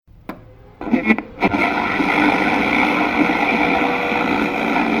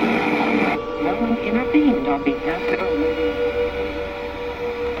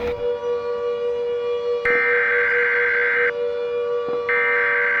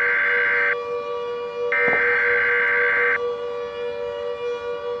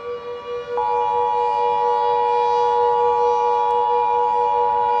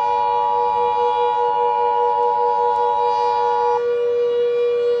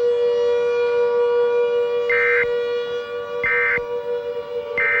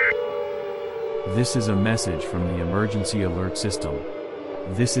This is a message from the emergency alert system.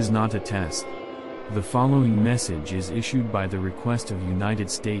 This is not a test. The following message is issued by the request of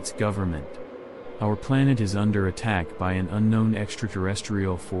United States government. Our planet is under attack by an unknown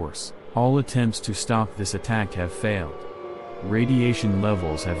extraterrestrial force. All attempts to stop this attack have failed. Radiation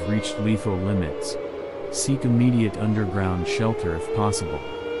levels have reached lethal limits. Seek immediate underground shelter if possible.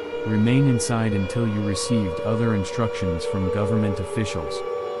 Remain inside until you received other instructions from government officials.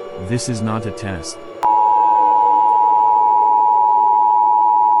 This is not a test.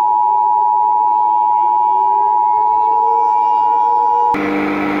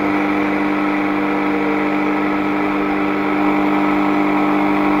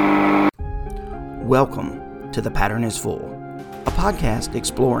 Welcome to The Pattern is Full, a podcast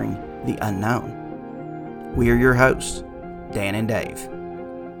exploring the unknown. We are your hosts, Dan and Dave.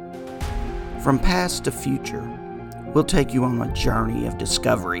 From past to future, we'll take you on a journey of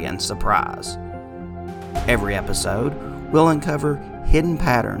discovery and surprise. Every episode, we'll uncover hidden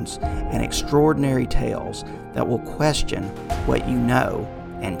patterns and extraordinary tales that will question what you know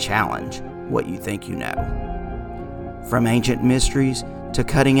and challenge what you think you know. From ancient mysteries to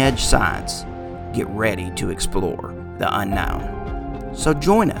cutting-edge science, get ready to explore the unknown. So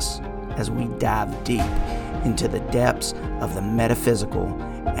join us as we dive deep into the depths of the metaphysical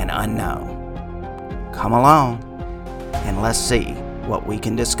and unknown. Come along, and let's see what we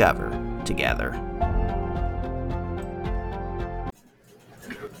can discover together.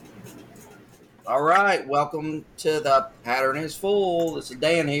 All right, welcome to The Pattern is Full. This is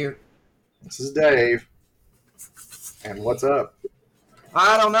Dan here. This is Dave. And what's up?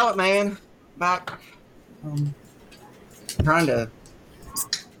 I don't know it, man. Back trying to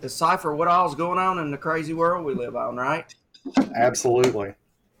decipher what all's going on in the crazy world we live on, right? Absolutely.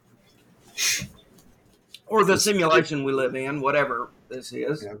 Or the simulation we live in, whatever this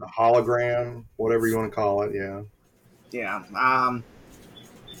is. Yeah, the hologram, whatever you want to call it, yeah. Yeah.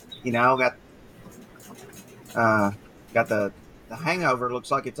 Got the Hangover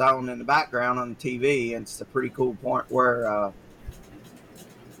looks like it's on in the background on the TV, and it's a pretty cool point where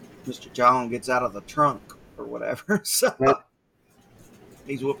Mr. John gets out of the trunk or whatever. So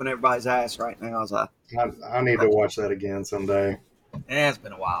he's whooping everybody's ass right now. I need to watch that again someday. Yeah, it's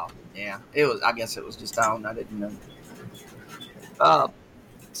been a while. Yeah, it was. I guess it was just on. I didn't know.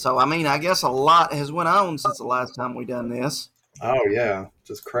 So I mean, I guess a lot has went on since the last time we done this. Oh yeah,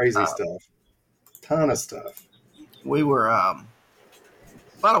 just crazy stuff. Ton of stuff. We were about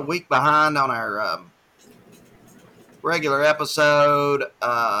a week behind on our regular episode.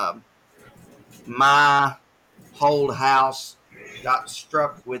 My whole house got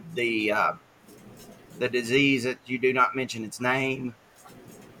struck with the disease that you do not mention its name,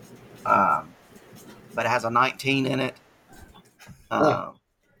 but it has a 19 in it.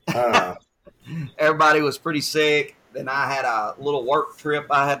 Everybody was pretty sick. Then I had a little work trip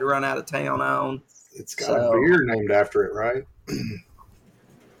I had to run out of town on. It's got a beer named after it, right?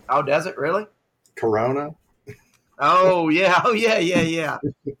 Oh, does it really? Corona? Oh, yeah. Oh, yeah. The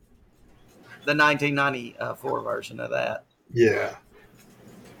 1994 version of that. Yeah.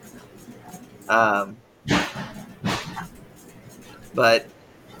 But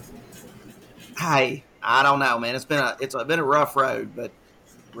hey, I don't know, man. It's been a rough road, but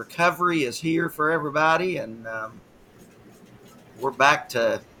recovery is here for everybody, and we're back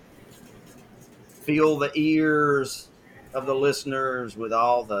to fill the ears of the listeners with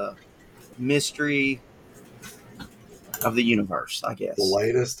all the mystery of the universe, I guess. The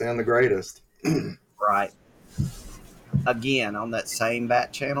latest and the greatest. Right. Again, on that same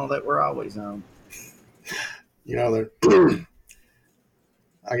bat channel that we're always on. You know,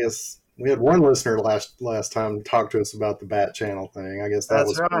 I guess we had one listener last time talk to us about the bat channel thing. I guess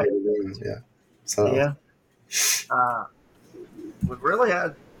that's right. Yeah. So yeah. We've really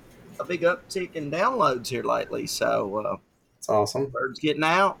had a big uptick in downloads here lately, so it's awesome. Bird's getting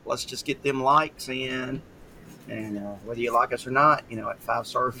out. Let's just get them likes in, and whether you like us or not, a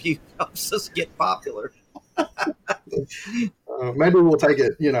 5-star review helps us get popular. Maybe we'll take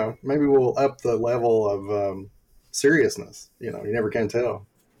it. Maybe we'll up the level of seriousness. You never can tell.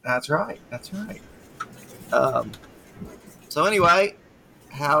 That's right. So anyway,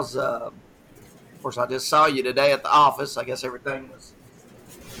 how's of course I just saw you today at the office. I guess everything was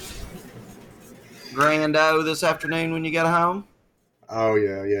grand-o this afternoon when you got home. Oh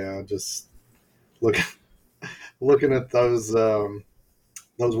yeah. Just looking at those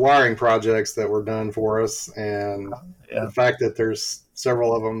wiring projects that were done for us, and the fact that there's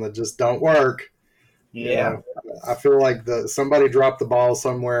several of them that just don't work. Yeah. I feel like somebody dropped the ball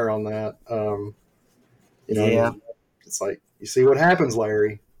somewhere on that. It's like, you see what happens,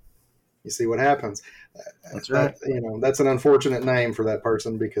 Larry. You see what happens. That's right. That's an unfortunate name for that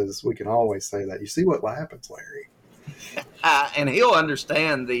person, because we can always say that. You see what happens, Larry. And he'll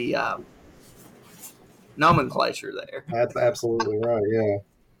understand the nomenclature there. That's absolutely right, yeah.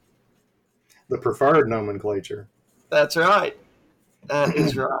 The preferred nomenclature. That's right. That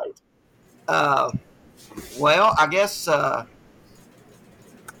is right. Well, I guess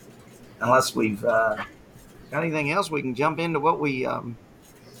unless we've got anything else, we can jump into what we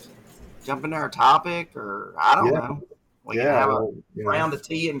jump into our topic, or I don't know. We can have a round of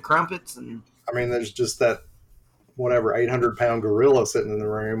tea and crumpets, and there's just that 800-pound gorilla sitting in the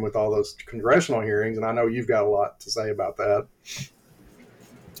room with all those congressional hearings, and I know you've got a lot to say about that.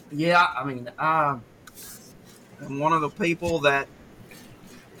 Yeah, I'm one of the people that,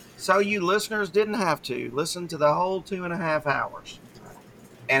 so you listeners didn't have to listen to the whole 2.5 hours.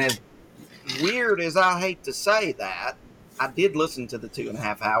 And as weird as I hate to say that, I did listen to the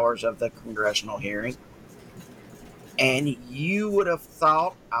 2.5 hours of the congressional hearing. And you would have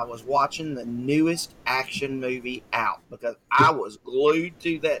thought I was watching the newest action movie out, because I was glued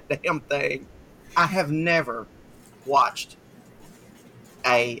to that damn thing. I have never watched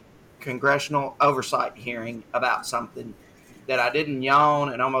a congressional oversight hearing about something that I didn't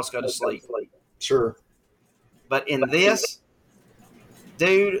yawn and almost go to sleep. Sure. But in this,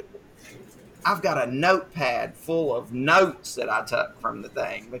 dude, I've got a notepad full of notes that I took from the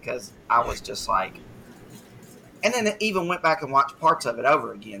thing, because I was just like, and then even went back and watched parts of it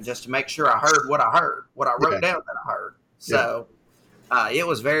over again just to make sure I heard what I wrote down that I heard. So it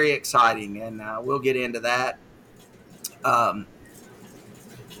was very exciting, and we'll get into that.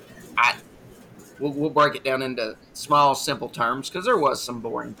 We'll break it down into small, simple terms, because there was some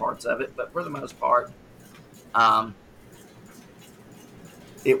boring parts of it, but for the most part,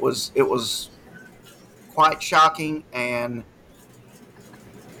 it was quite shocking, and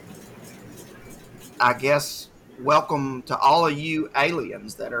I guess welcome to all of you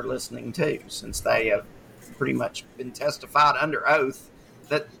aliens that are listening too, since they have pretty much been testified under oath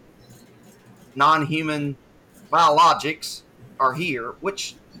that non-human biologics are here,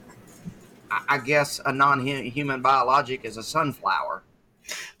 which I guess a non-human biologic is a sunflower.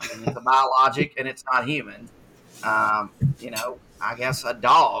 It's a biologic and it's not human. I guess a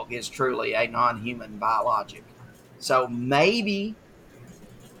dog is truly a non-human biologic. So maybe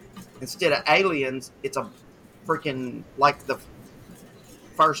instead of aliens, it's a freaking, like the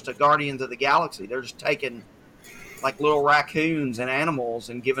first Guardians of the Galaxy. They're just taking like little raccoons and animals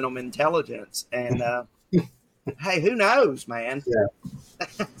and giving them intelligence. And hey, who knows, man? Yeah.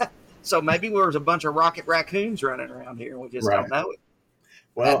 So maybe there's a bunch of rocket raccoons running around here and we just don't know it.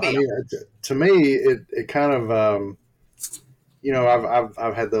 Well, to me, it kind of,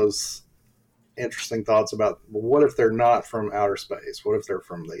 I've had those interesting thoughts about, well, what if they're not from outer space? What if they're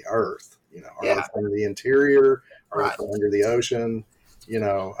from the Earth? Are they from the interior? Are they from under the ocean?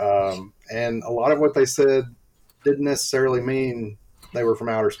 And a lot of what they said didn't necessarily mean they were from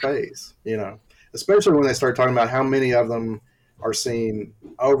outer space, especially when they start talking about how many of them are seen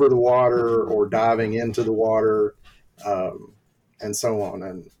over the water or diving into the water, and so on.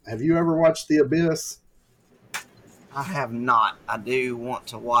 And have you ever watched The Abyss? I have not. I do want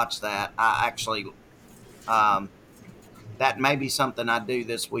to watch that. I actually, that may be something I do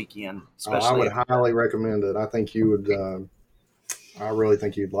this weekend. Especially I would highly recommend it. I think you would. I really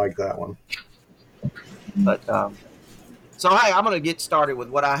think you'd like that one. But so hey, I'm going to get started with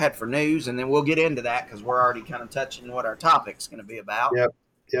what I had for news, and then we'll get into that because we're already kind of touching what our topic's going to be about.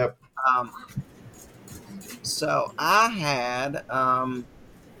 Yep. So I had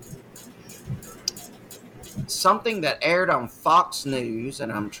something that aired on Fox News,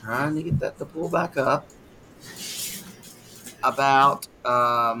 and I'm trying to get that to pull back up, about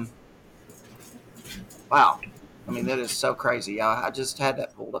wow, that is so crazy. I just had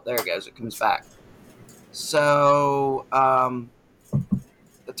that pulled up. There it goes. It comes back. So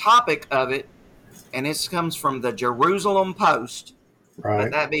the topic of it, and this comes from the Jerusalem Post. Right.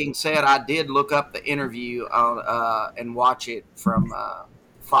 But that being said, I did look up the interview and watch it from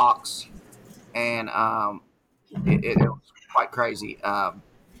Fox, and it was quite crazy.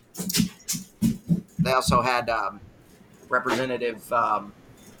 They also had Representative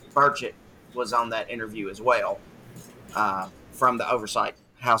Burchett was on that interview as well, from the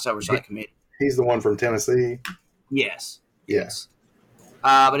House Oversight Committee. He's the one from Tennessee? Yes. Yes.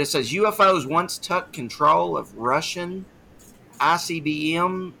 But it says UFOs once took control of Russian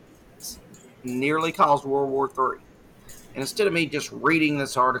ICBM, nearly caused World War III. And instead of me just reading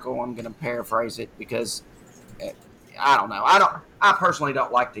this article, I'm going to paraphrase it because I don't know. I personally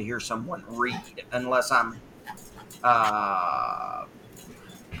don't like to hear someone read unless I'm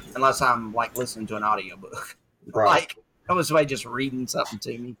unless I'm like listening to an audiobook. Right. Like I was somebody just reading something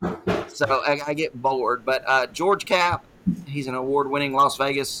to me. So I get bored. But George Kapp, he's an award-winning Las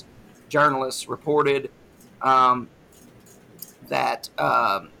Vegas journalist, reported that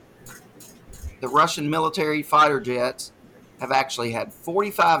the Russian military fighter jets have actually had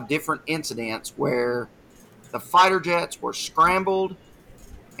 45 different incidents where the fighter jets were scrambled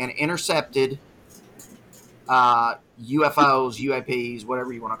and intercepted UFOs, UAPs,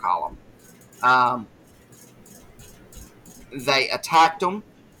 whatever you want to call them. They attacked them,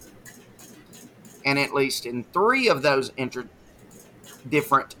 and at least in 3 of those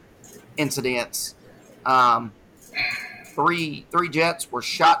different incidents, 3 jets were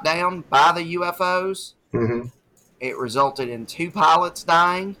shot down by the UFOs. Mm-hmm. It resulted in 2 pilots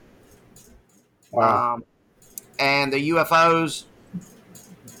dying. Wow. And the UFOs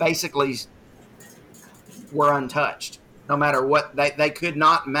basically were untouched. No matter what, they could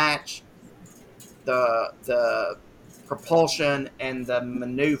not match the propulsion and the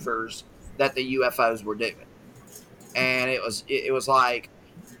maneuvers that the UFOs were doing. And it was like,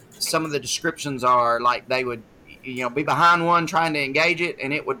 some of the descriptions are like they would, be behind one trying to engage it,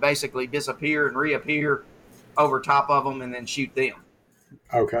 and it would basically disappear and reappear over top of them and then shoot them.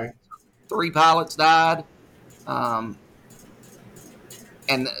 Okay. 3 pilots died. And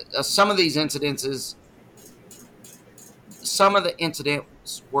some of these incidences, some of the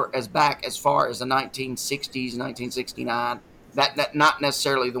incidents were as back as far as the 1960s, 1969. That not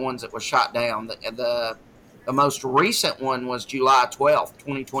necessarily the ones that were shot down. The most recent one was July 12th,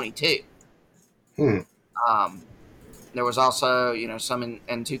 2022. There was also, some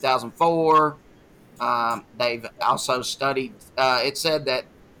in 2004. They've also studied, it said that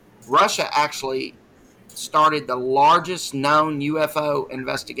Russia actually started the largest known UFO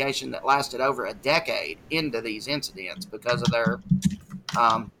investigation that lasted over a decade into these incidents because of their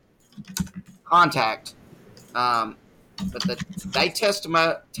contact. But they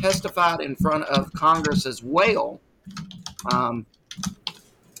testified in front of Congress as well,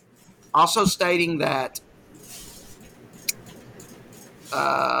 also stating that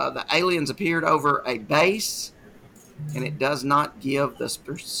the aliens appeared over a base, and it does not give the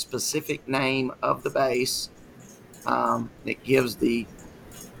specific name of the base. It gives the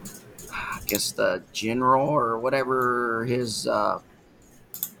general or whatever his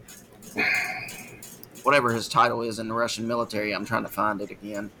title is in the Russian military. I'm trying to find it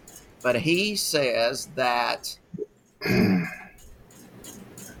again. But he says that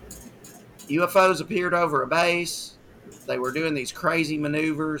UFOs appeared over a base. They were doing these crazy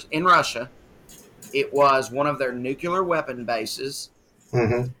maneuvers in Russia. It was one of their nuclear weapon bases.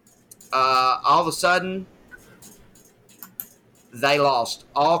 Mm-hmm. All of a sudden, they lost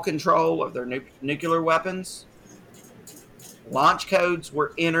all control of their nuclear weapons. Launch codes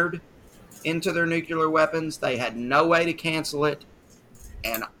were entered into their nuclear weapons. They had no way to cancel it.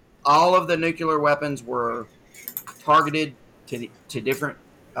 And all of the nuclear weapons were targeted to different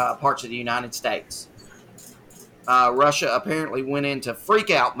parts of the United States. Russia apparently went into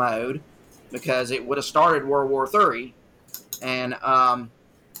freak-out mode because it would have started World War III. And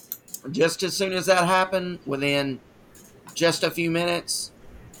just as soon as that happened, within just a few minutes,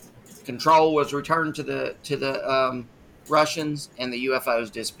 control was returned to the Russians, and the UFOs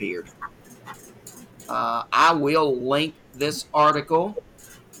disappeared. I will link this article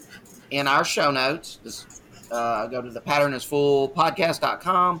in our show notes. Just go to the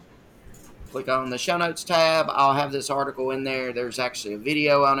patternisfullpodcast.com. Click on the show notes tab. I'll have this article in there. There's actually a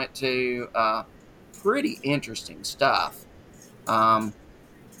video on it too. Pretty interesting stuff.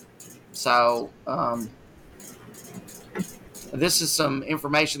 This is some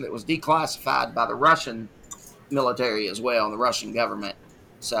information that was declassified by the Russian military as well, and the Russian government.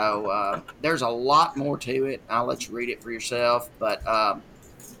 So there's a lot more to it. I'll let you read it for yourself. But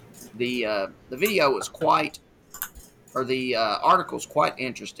the video was the article's quite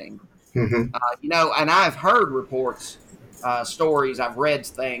interesting. Mm-hmm. And I've heard reports, stories, I've read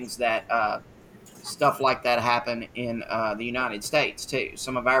things that stuff like that happen in the United States too.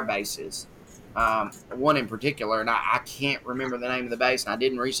 Some of our bases, one in particular, and I can't remember the name of the base, and I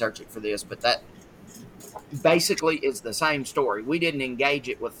didn't research it for this, but that basically is the same story. We didn't engage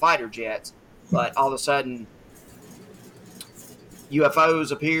it with fighter jets, but all of a sudden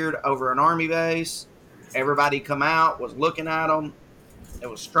UFOs appeared over an army base. Everybody come out, was looking at them. It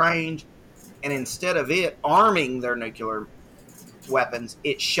was strange. And instead of it arming their nuclear weapons,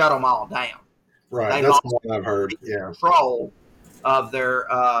 it shut them all down. Right, that's what I've heard. Yeah, control of their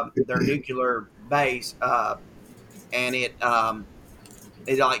nuclear base, and it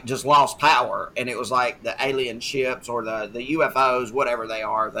it like just lost power, and it was like the alien ships or the UFOs, whatever they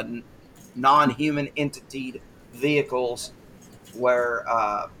are, the non-human entity vehicles, were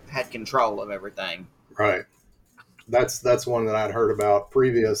had control of everything. Right. That's one that I'd heard about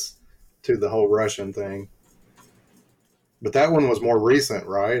previous to the whole Russian thing. But that one was more recent,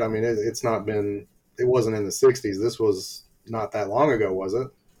 right? I mean, it's not been. It wasn't in the '60s. This was not that long ago, was it?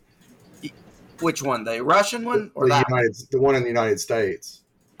 Which one? The Russian one or the one in the United States?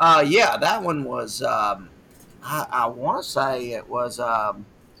 Yeah, that one was. I want to say it was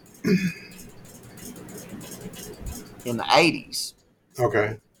in the '80s.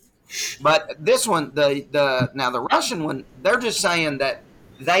 Okay. But this one, now the Russian one, they're just saying that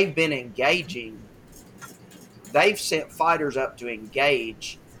they've been engaging. They've sent fighters up to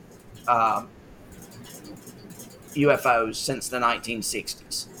engage UFOs since the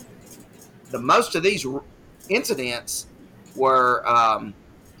 1960s. The most of these incidents were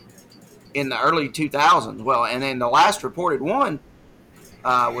in the early 2000s. Well, and then the last reported one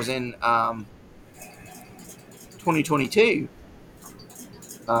was in 2022,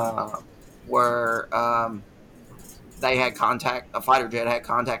 where they had contact. A fighter jet had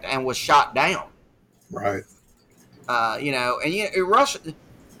contact and was shot down. Right. The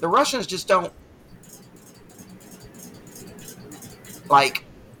Russians just don't like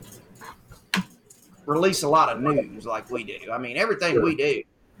release a lot of news like we do. I mean, everything we do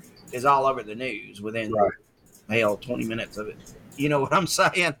is all over the news within 20 minutes of it. You know what I'm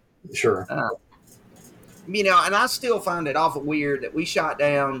saying? Sure. And I still find it awful weird that we shot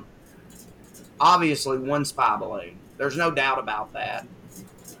down, obviously, one spy balloon. There's no doubt about that.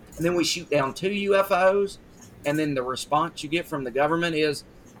 And then we shoot down 2 UFOs, and then the response you get from the government is,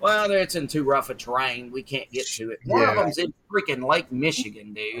 well, it's in too rough a terrain. We can't get to it. One of them's in freaking Lake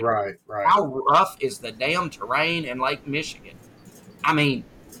Michigan, dude. Right. How rough is the damn terrain in Lake Michigan? I mean,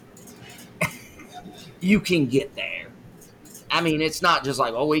 you can get there. I mean, it's not just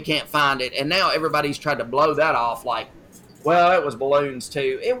like, we can't find it. And now everybody's tried to blow that off like, well, it was balloons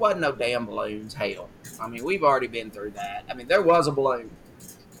too. It wasn't no damn balloons. Hell. I mean, we've already been through that. I mean, there was a balloon.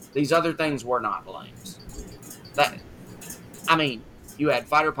 These other things were not balloons. You had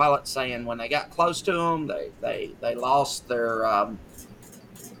fighter pilots saying when they got close to them, they lost their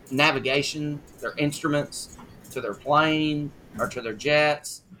navigation, their instruments to their plane or to their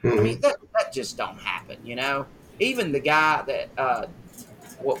jets. Mm-hmm. I mean, that just don't happen, Even the guy that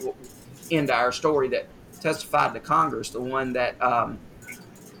into our story that testified to Congress, the one that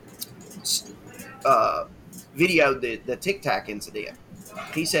videoed the Tic Tac incident,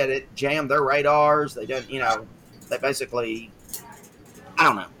 he said it jammed their radars. They didn't, they basically, I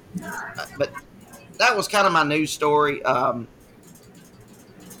don't know. But that was kind of my news story.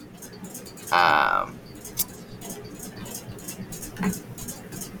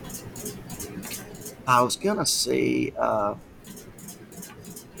 I was going to see,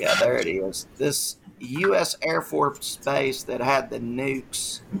 there it is. This U.S. Air Force base that had the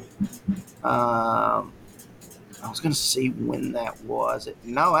nukes. I was going to see when that was.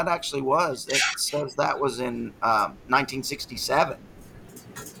 No, it actually was. It says that was in 1967.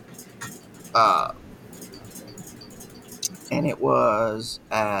 And it was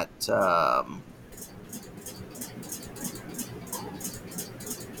at...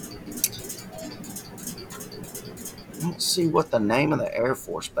 let's see what the name of the Air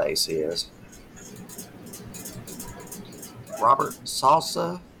Force base is. Robert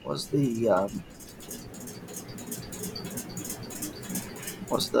Salsa was the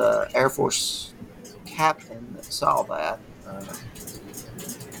Air Force captain that saw that,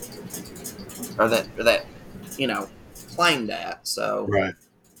 or that claimed that. So right.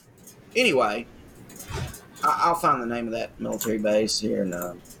 Anyway, I'll find the name of that military base here.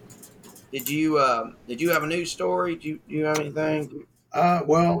 And did you have a news story? Do you have anything?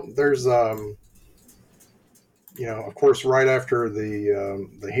 Well, there's of course, right after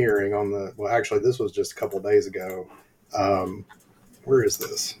the hearing on actually, this was just a couple of days ago. Where is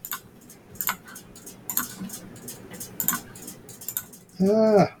this?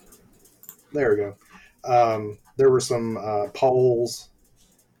 There we go. There were some polls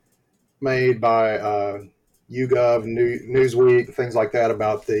made by YouGov, Newsweek, things like that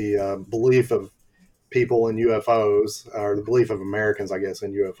about the belief of people in UFOs, or the belief of Americans, I guess,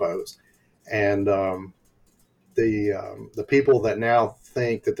 in UFOs. And the people that now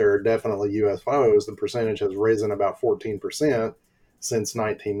think that there are definitely UFOs, the percentage has risen about 14% since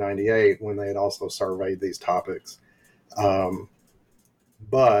 1998, when they had also surveyed these topics.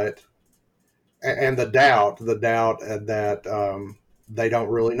 But the doubt that they don't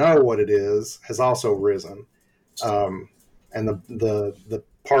really know what it is has also risen. and the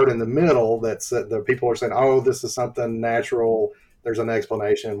part in the middle that's the people are saying, oh, this is something natural. There's an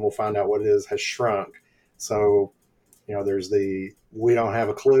explanation. We'll find out what it is, has shrunk. So, there's we don't have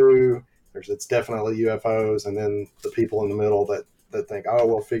a clue. It's definitely UFOs. And then the people in the middle that think, oh,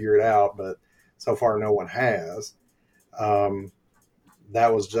 we'll figure it out. But so far, no one has.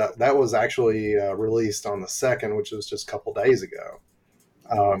 That was actually released on the 2nd, which was just a couple days ago.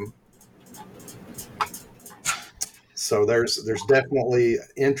 So there's definitely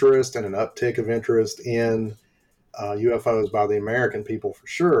interest and an uptick of interest in UFOs by the American people for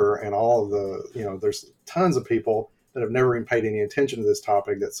sure. And all of the, there's tons of people that have never even paid any attention to this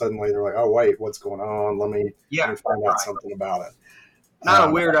topic that suddenly they're like, oh, wait, what's going on? Let me find out something about it. Not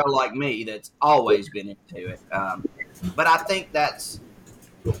a weirdo like me that's always been into it. But I think that's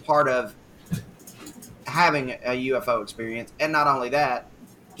part of having a UFO experience. And not only that,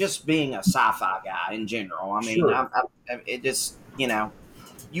 just being a sci-fi guy in general. I mean, sure. It just,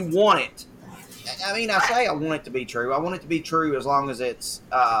 you want it. I mean, I say I want it to be true. I want it to be true as long as it's,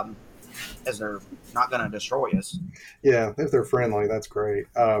 as they're not going to destroy us. Yeah, if they're friendly, that's great.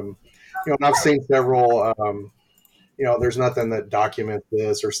 And I've seen several, there's nothing that documents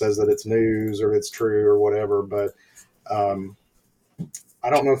this or says that it's news or it's true or whatever, but I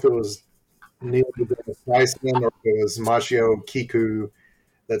don't know if it was Neil deGrasse Tyson or if it was Machio Kiku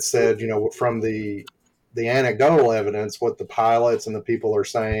that said, from the anecdotal evidence, what the pilots and the people are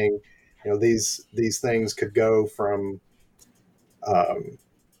saying, these things could go from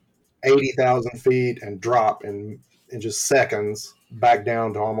 80,000 feet and drop in just seconds back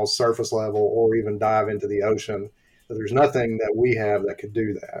down to almost surface level or even dive into the ocean. But there's nothing that we have that could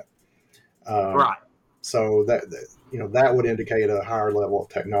do that. Right. So that would indicate a higher level of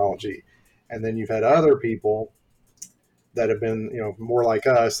technology. And then you've had other people that have been, more like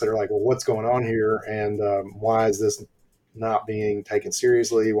us that are like, well, what's going on here? And why is this not being taken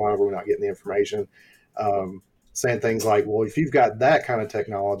seriously? Why are we not getting the information? Saying things like, well, if you've got that kind of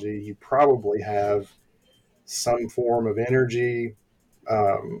technology, you probably have some form of energy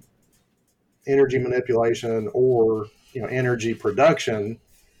manipulation or, energy production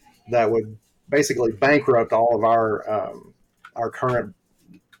that would basically bankrupt all of our current,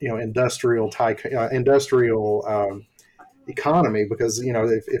 industrial economy, because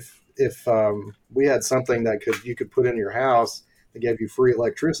if we had something that you could put in your house that gave you free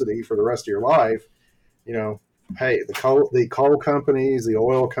electricity for the rest of your life, hey, the coal companies, the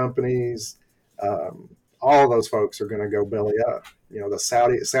oil companies, all of those folks are going to go belly up. The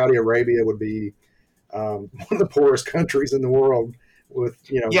Saudi Arabia would be one of the poorest countries in the world with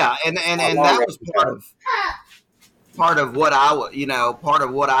and that was part of what part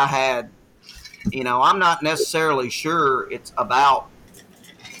of what I had. I'm not necessarily sure it's about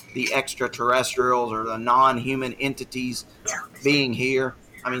the extraterrestrials or the non-human entities being here.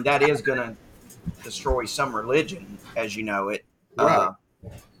 I mean, that is going to destroy some religion as you know it. Right.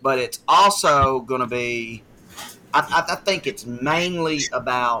 But it's also going to be, I think it's mainly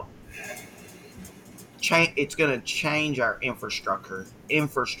about, it's going to change our infrastructure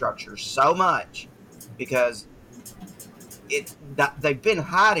so much because they've been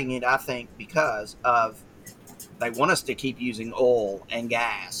hiding it, I think, because of they want us to keep using oil and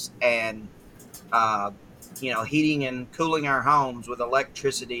gas and, heating and cooling our homes with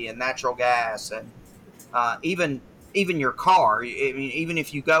electricity and natural gas and even your car. I mean, even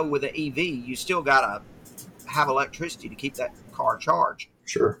if you go with an EV, you still got to have electricity to keep that car charged.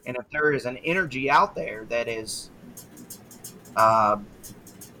 Sure. And if there is an energy out there that is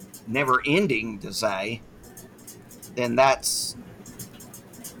never ending to say, then that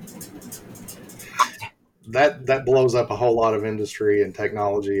blows up a whole lot of industry and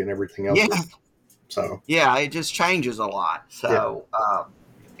technology and everything else. Yeah. So yeah, it just changes a lot. So,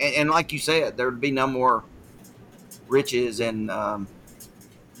 and like you said, there would be no more riches in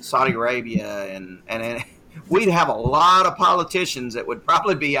Saudi Arabia, and we'd have a lot of politicians that would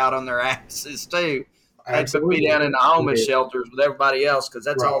probably be out on their asses too. They'd be down in the homeless shelters with everybody else because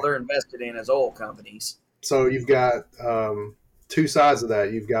that's all they're invested in as oil companies. So you've got two sides of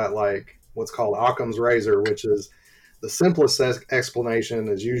that. You've got like what's called Occam's razor, which is the simplest explanation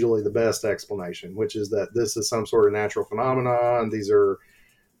is usually the best explanation, which is that this is some sort of natural phenomenon.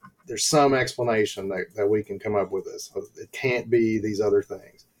 There's some explanation that we can come up with this. It can't be these other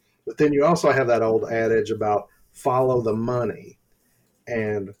things. But then you also have that old adage about follow the money.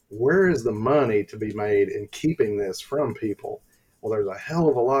 And where is the money to be made in keeping this from people? Well, there's a hell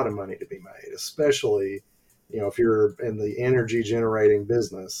of a lot of money to be made, especially, if you're in the energy generating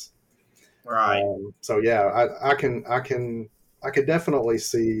business. Right. So yeah, I could definitely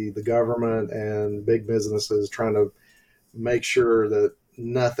see the government and big businesses trying to make sure that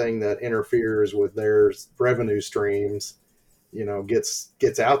nothing that interferes with their revenue streams,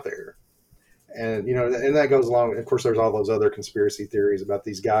 gets out there. And and that goes along. Of course, there's all those other conspiracy theories about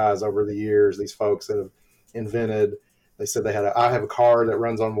these guys over the years. These folks that have invented. They said I have a car that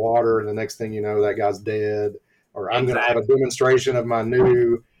runs on water, and the next thing you know, that guy's dead. Or I'm going to have a demonstration of my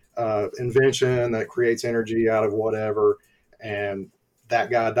new invention that creates energy out of whatever, and that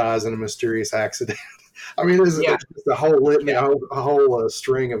guy dies in a mysterious accident. I mean, it's just a whole litany, a whole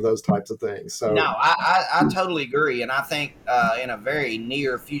string of those types of things. So no, I totally agree, and I think in a very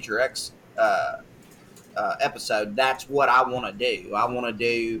near future episode, that's what I want to do. I want to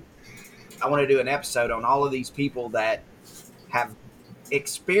do an episode on all of these people that have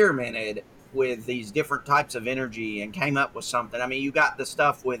experimented with these different types of energy and came up with something. I mean, you got the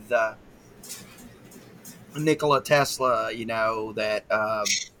stuff with Nikola Tesla, that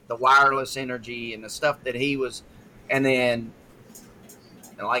the wireless energy and the stuff that he was, and then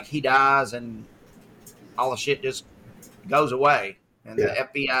like he dies and all the shit just goes away, and the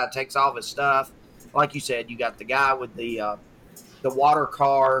FBI takes all of his stuff. Like you said, you got the guy with the water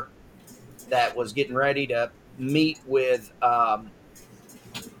car that was getting ready to meet with an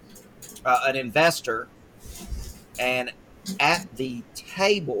investor, and at the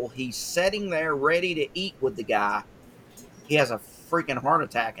table he's sitting there ready to eat with the guy. He has a freaking heart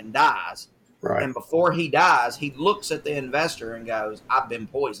attack and dies. Right. And before he dies, he looks at the investor and goes, "I've been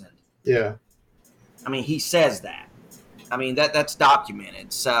poisoned." Yeah. I mean, he says that. I mean, that's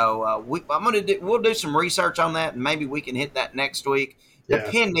documented. So we'll do some research on that, and maybe we can hit that next week,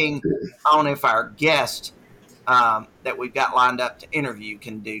 depending on if our guest that we've got lined up to interview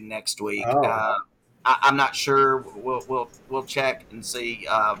can do next week. Oh. I'm not sure. We'll check and see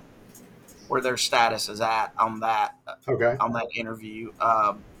where their status is at on that. Okay. On that interview,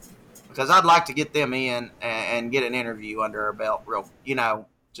 because I'd like to get them in and get an interview under our belt,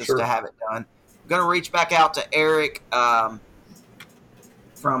 just to have it done. I'm going to reach back out to Eric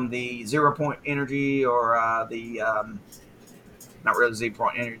from the 0 Point Energy, or the not really 0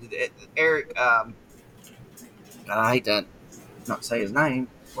 Point Energy. Eric, I hate to not say his name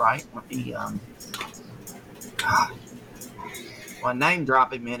right. Let me name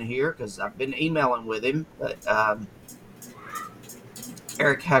drop him in here because I've been emailing with him. But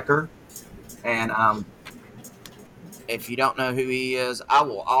Eric Hecker, and if you don't know who he is, I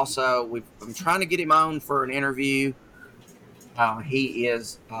will also. I'm trying to get him on for an interview. He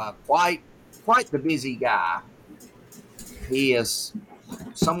is quite the busy guy. He is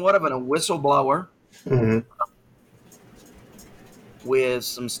somewhat of a whistleblower. Mm-hmm. With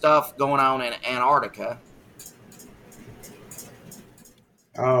some stuff going on in Antarctica.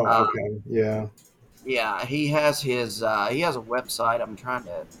 Oh, okay. Yeah. Yeah, he has his he has a website. I'm trying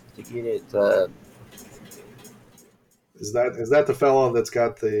to get it. Is that the fellow that's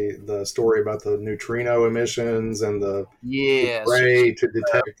got the story about the neutrino emissions and the ray to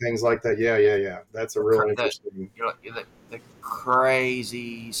detect things like that? Yeah. That's a real interesting. The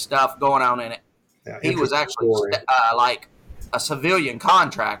crazy stuff going on in it. Yeah, he was actually like a civilian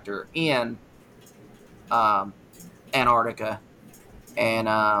contractor in Antarctica,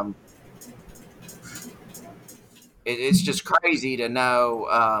 and it's just crazy to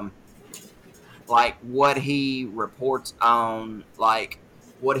know like what he reports on, like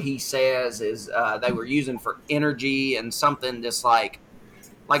what he says is they were using for energy and something just like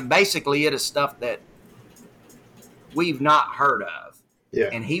basically it is stuff that we've not heard of. Yeah.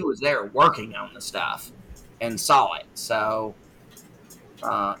 And he was there working on the stuff and saw it. So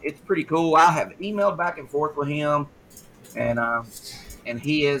it's pretty cool. I have emailed back and forth with him, and the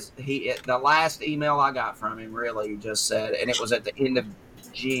last email I got from him really just said, and it was at the end of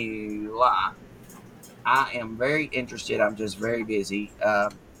July, I am very interested. I'm just very busy.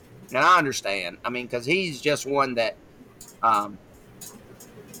 And I understand. I mean, because he's just one that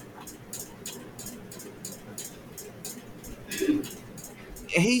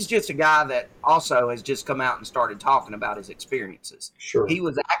he's just a guy that also has just come out and started talking about his experiences. Sure. He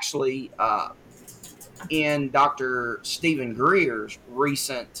was actually in Dr. Stephen Greer's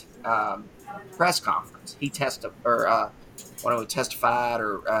recent press conference. He testified,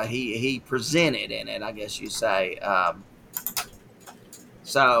 or he presented in it, I guess you say.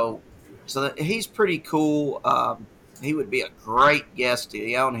 So he's pretty cool. He would be a great guest to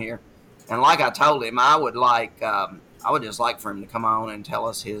be on here. And like I told him, I would just like for him to come on and tell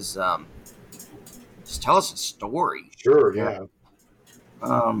us his story. Sure, yeah.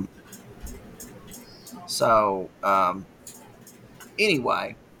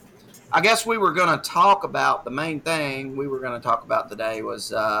 Anyway, I guess we were going to talk about the main thing we were going to talk about today was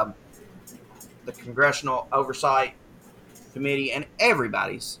the congressional oversight committee, and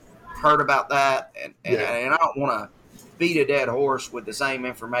everybody's heard about that. And I don't want to beat a dead horse with the same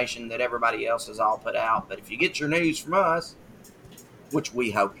information that everybody else has all put out. But if you get your news from us, which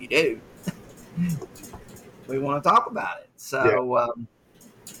we hope you do, we want to talk about it. So,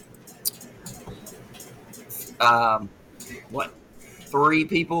 what? 3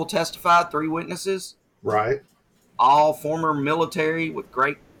 people testified, 3 witnesses. Right. All former military with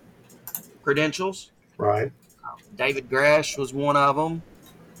great credentials. Right. David Gresh was one of them.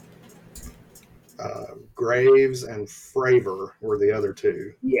 Graves and Fravor were the other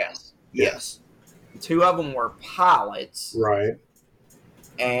 2. Yes. 2 of them were pilots. Right.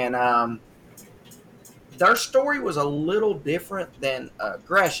 And their story was a little different than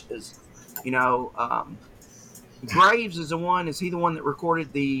Gresh's. Graves is he the one that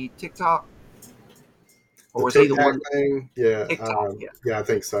recorded the TikTok? Or was he the one thing? Yeah. TikTok, yeah, I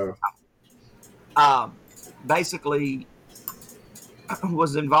think so. Basically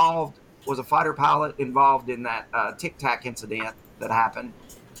was a fighter pilot involved in that Tic Tac incident that happened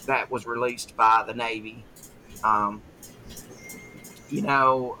that was released by the Navy.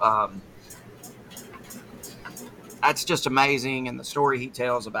 That's just amazing. And the story he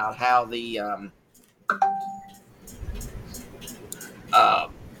tells about how their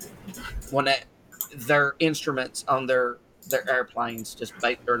instruments on their airplanes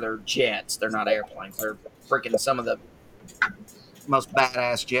or their jets, they're not airplanes, they're freaking some of the most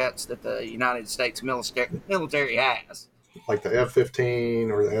badass jets that the United States military has, like the F-15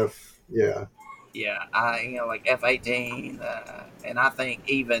 or the like F-18, and I think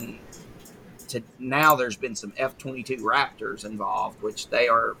even to now there's been some F-22 Raptors involved, which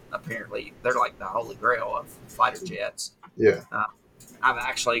they're like the holy grail of fighter jets. I've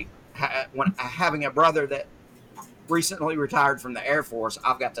actually having a brother that recently retired from the Air Force,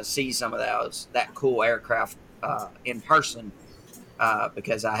 I've got to see some of that cool aircraft in person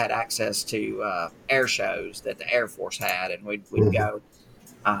because I had access to air shows that the Air Force had, and we'd go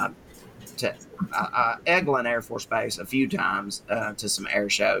to Eglin Air Force Base a few times to some air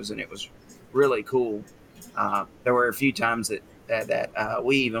shows, and it was really cool. There were a few times that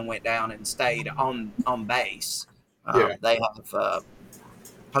we even went down and stayed on base. They have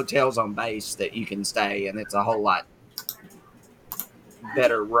hotels on base that you can stay, and it's a whole lot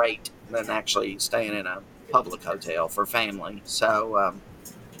better rate than actually staying in a public hotel for family. So,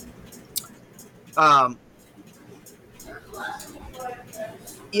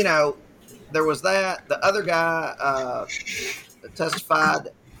 there was that. The other guy testified.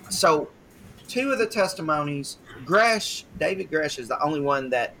 So, 2 of the testimonies, David Gresh is the only one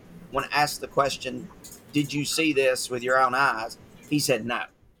that, when asked the question, did you see this with your own eyes? He said no.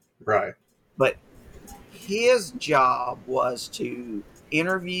 Right. But his job was to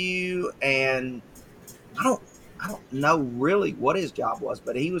interview, and I don't know really what his job was,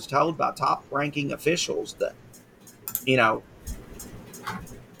 but he was told by top-ranking officials that,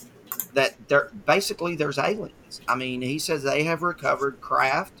 that there's aliens. I mean, he says they have recovered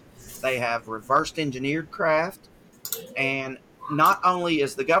craft, they have reversed engineered craft, and not only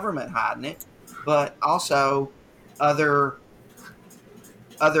is the government hiding it, but also other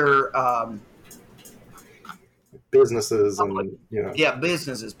businesses public, and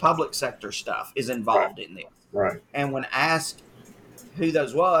businesses, public sector stuff is involved in this. Right. And when asked who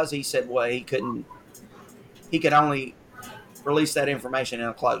those was, he said, well, he could only release that information in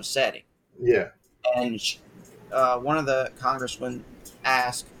a closed setting. Yeah. And one of the congressmen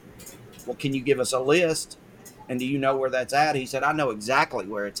asked, well, can you give us a list? And do you know where that's at? He said, I know exactly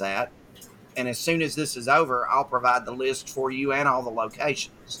where it's at. And as soon as this is over, I'll provide the list for you and all the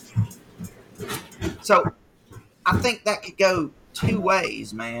locations. So I think that could go 2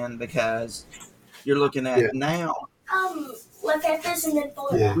 ways, man, because you're looking at now. Look at this and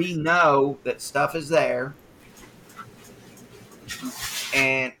then we know that stuff is there.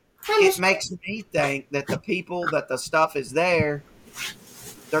 And it makes me think that the people that the stuff is there,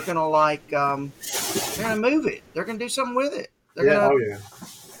 they're going to they're going to move it. They're going to do something with it.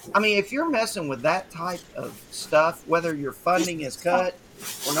 I mean, if you're messing with that type of stuff, whether your funding is cut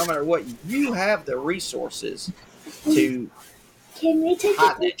or no matter what, you have the resources to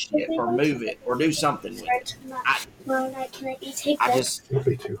hide that shit or move it or do something with it. It'll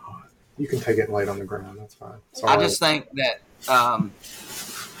be too hot. You can take it and lay it on the ground. That's fine. I just think that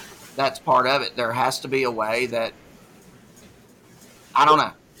that's part of it. There has to be a way that, I don't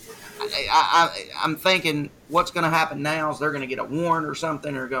know. I'm thinking what's going to happen now is they're going to get a warrant or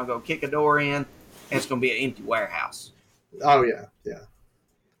something, or going to go kick a door in, and it's going to be an empty warehouse. Oh, yeah.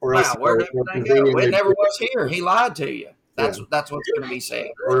 Or else where'd everything go? It never was here. He lied to you. That's what's going to be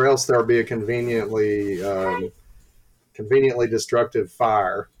said. Or else there'll be a conveniently conveniently destructive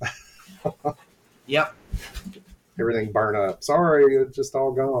fire. Yep. Everything burned up. Sorry, it's just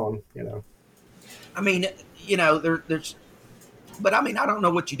all gone. I mean, there's, but I mean, I don't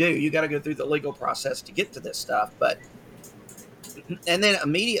know what you do. You got to go through the legal process to get to this stuff. But, and then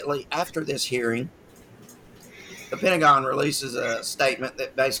immediately after this hearing, the Pentagon releases a statement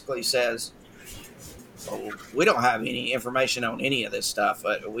that basically says, well, we don't have any information on any of this stuff,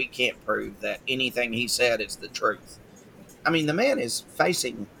 but we can't prove that anything he said is the truth. I mean, the man is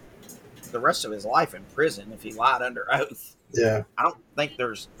facing the rest of his life in prison if he lied under oath. Yeah. I don't think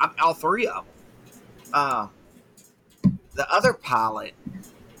there's all three of them. The other pilot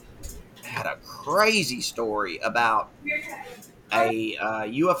had a crazy story about a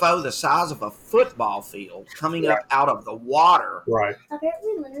UFO the size of a football field coming up out of the water. Right.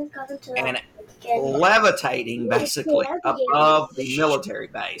 And levitating basically above the military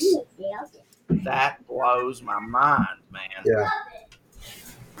base. That blows my mind, man. Yeah.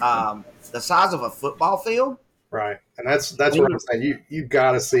 The size of a football field. Right. And that's what I'm saying. You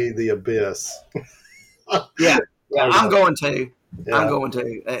got to see the abyss. Yeah. I'm going to. Yeah. I'm going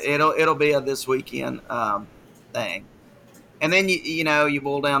to. It'll be a this weekend thing. And then you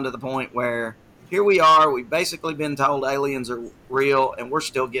boil down to the point where here we are. We've basically been told aliens are real, and we're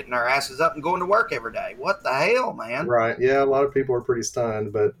still getting our asses up and going to work every day. What the hell, man? Right. Yeah. A lot of people are pretty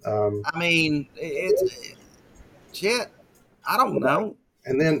stunned, but I mean, it's shit. I don't know.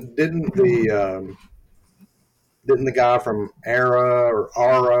 And then didn't the guy from ARA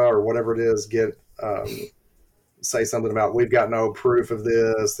or whatever it is get say something about we've got no proof of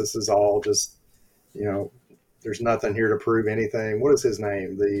this. This is all just there's nothing here to prove anything. What is his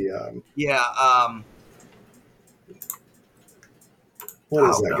name? What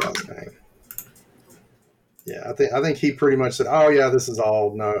is that guy's name? Yeah, I think he pretty much said, "Oh yeah, this is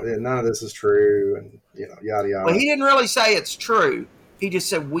all none of this is true," and yada yada. Well, he didn't really say it's true. He just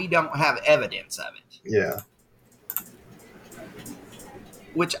said we don't have evidence of it. Yeah.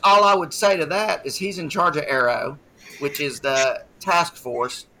 Which all I would say to that is he's in charge of Aero, which is the task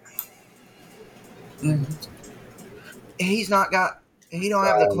force. He don't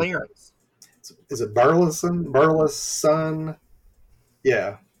have the clearance. Is it Burleson?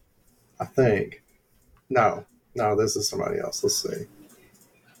 Yeah, I think. No, this is somebody else. Let's see.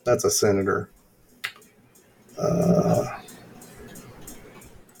 That's a senator.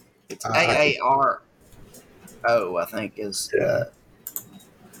 It's AARO, I think, is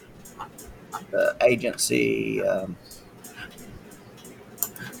the agency.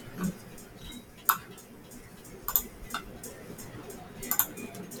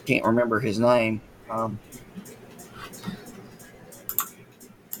 Can't remember his name.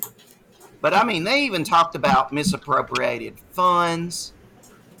 But I mean, they even talked about misappropriated funds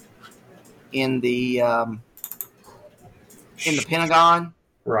in the Pentagon.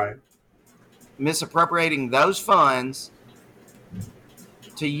 Right. Misappropriating those funds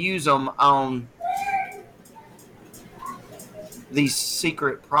to use them on these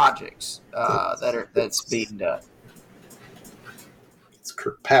secret projects that's being done. It's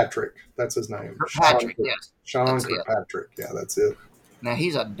Kirkpatrick. That's his name. Kirkpatrick, yes. Sean Kirkpatrick. Yeah, that's it. Now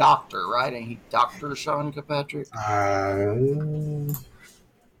he's a doctor, right? Ain't he Dr. Sean Kirkpatrick?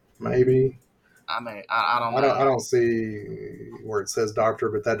 Maybe. I mean, I don't know. I don't see where it says doctor,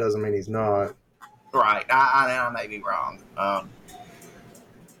 but that doesn't mean he's not. Right. I may be wrong.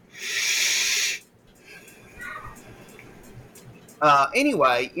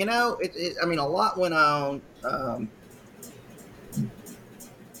 Anyway, I mean, a lot went on.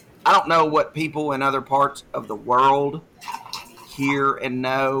 I don't know what people in other parts of the world hear and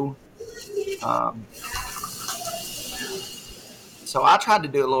know. So I tried to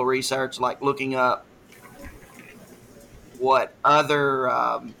do a little research, like looking up what other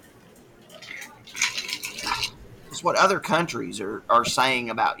countries are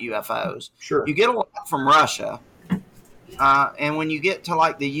saying about UFOs. Sure. You get a lot from Russia, and when you get to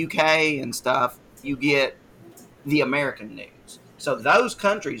like the UK and stuff, you get the American news. So those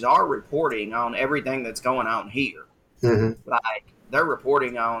countries are reporting on everything that's going on here. Mm-hmm. Like they're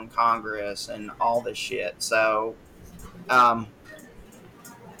reporting on Congress and all this shit. So, I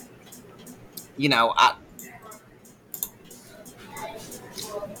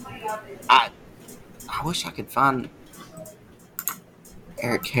wish I could find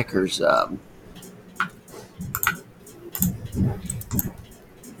Eric Hecker's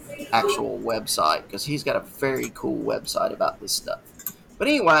actual website, because he's got a very cool website about this stuff. But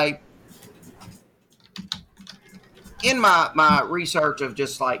anyway, in my research of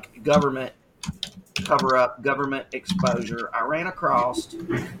just like government cover up, government exposure, I ran across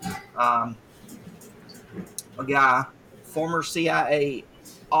a guy former CIA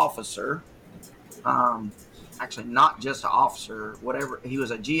officer. Actually, not just an officer. Whatever, he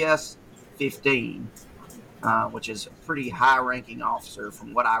was a GS-15, which is a pretty high-ranking officer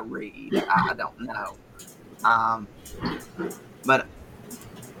from what I read. I don't know, but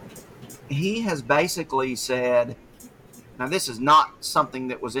he has basically said. Now, this is not something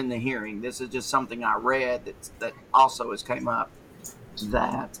that was in the hearing. This is just something I read that also has came up,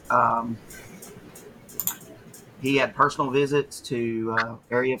 that he had personal visits to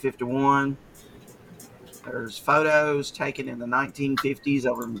Area 51. There's photos taken in the 1950s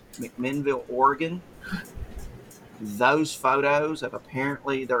over McMinnville, Oregon. Those photos they're of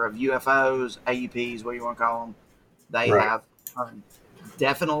UFOs, AUPs, what do you want to call them. They have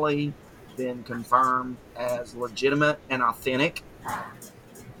definitely been confirmed as legitimate and authentic.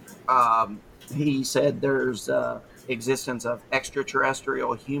 He said there's existence of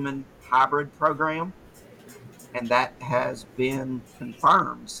extraterrestrial human hybrid program, and that has been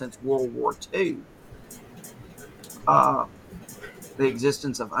confirmed since World War II. The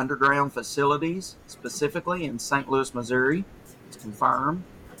existence of underground facilities, specifically in St. Louis, Missouri, is confirmed.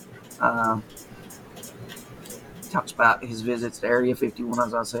 Talks about his visits to Area 51,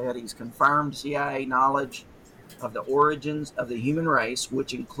 as I said. He's confirmed CIA knowledge of the origins of the human race,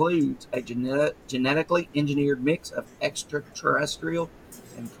 which includes a genetically engineered mix of extraterrestrial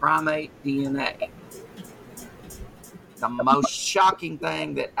and primate DNA. The most shocking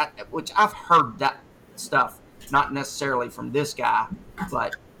thing which I've heard that stuff, not necessarily from this guy,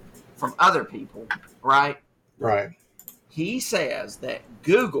 but from other people, right? Right. He says that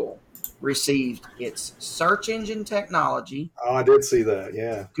Google received its search engine technology. Oh, I did see that,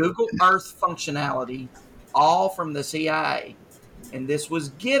 yeah. Google Earth functionality, all from the CIA. And this was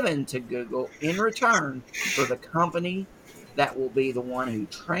given to Google in return for the company that will be the one who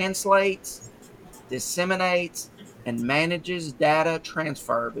translates, disseminates, and manages data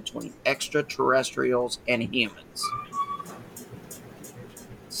transfer between extraterrestrials and humans.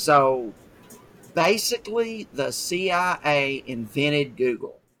 So basically, the CIA invented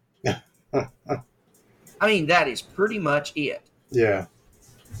Google. I mean, that is pretty much it. Yeah.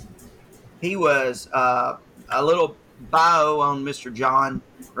 He was a little bio on Mr. John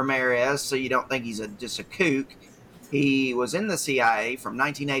Ramirez, so you don't think he's just a kook. He was in the CIA from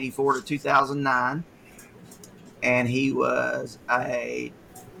 1984 to 2009, and he was a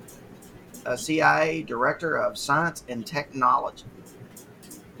CIA Director of Science and Technology.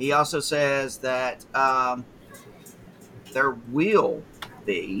 He also says that there will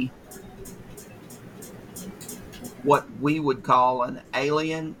be what we would call an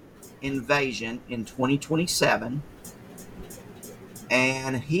alien invasion in 2027.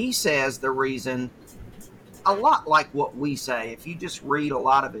 And he says the reason, a lot like what we say, if you just read a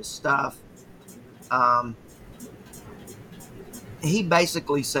lot of his stuff, he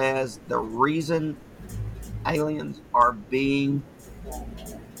basically says the reason aliens are being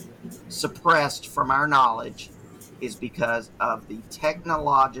suppressed from our knowledge is because of the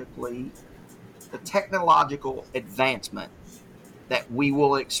technological advancement that we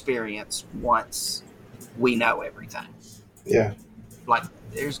will experience once we know everything. Yeah. Like,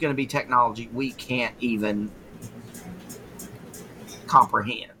 there's going to be technology we can't even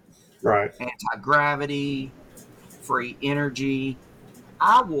comprehend. Right. Anti-gravity, free energy.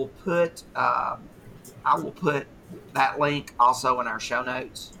 I will put that link also in our show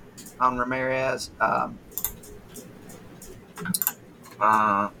notes on Ramirez.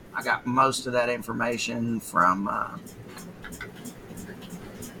 I got most of that information from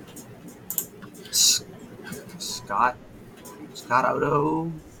Scott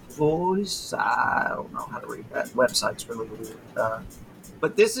Odo voice. I don't know how to read that. Website's really weird.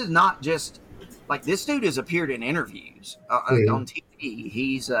 But this is not just like, this dude has appeared in interviews on TV.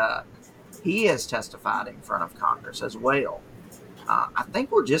 He has testified in front of Congress as well. I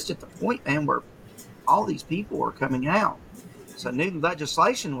think we're just at the point, man, where all these people are coming out. So new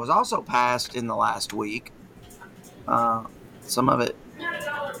legislation was also passed in the last week. Some of it,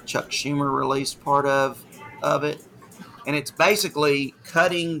 Chuck Schumer released part of it. And it's basically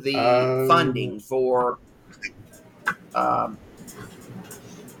cutting the funding for a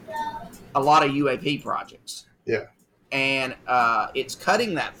lot of UAP projects. Yeah. And it's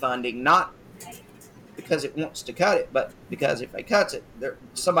cutting that funding not because it wants to cut it, but because if it cuts it,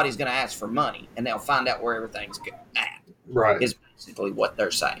 somebody's going to ask for money, and they'll find out where everything's at. Right. Is basically what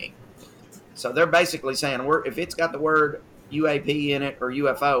they're saying. So they're basically saying, if it's got the word UAP in it or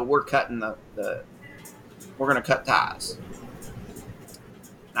UFO, we're cutting we're going to cut ties.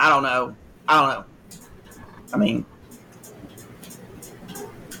 I don't know. I mean,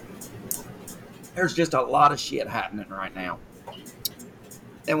 There's just a lot of shit happening right now.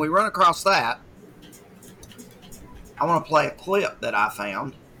 And we run across that. I want to play a clip that I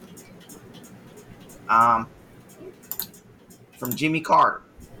found from Jimmy Carter.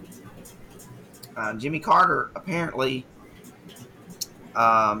 Jimmy Carter apparently,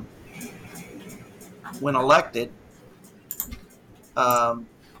 when elected,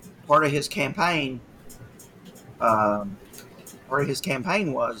 part of his campaign was,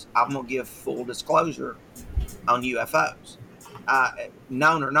 I'm going to give full disclosure on UFOs.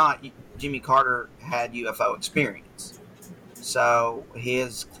 Known or not, Jimmy Carter had UFO experience. So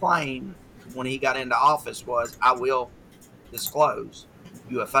his claim when he got into office was, I will disclose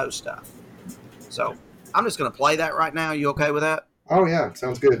UFO stuff. So I'm just going to play that right now. You okay with that? Oh, yeah.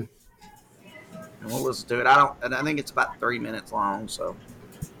 Sounds good. And we'll listen to it. I think it's about 3 minutes long, so.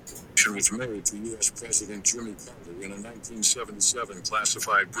 Was made to U.S. President Jimmy Carter in a 1977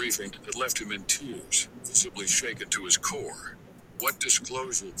 classified briefing that left him in tears, visibly shaken to his core. What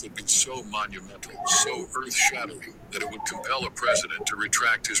disclosure could be so monumental, so earth-shattering, that it would compel a president to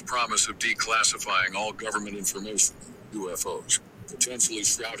retract his promise of declassifying all government information, UFOs, potentially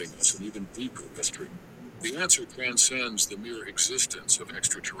shrouding us in even deeper mystery? The answer transcends the mere existence of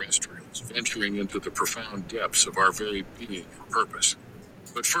extraterrestrials, venturing into the profound depths of our very being and purpose.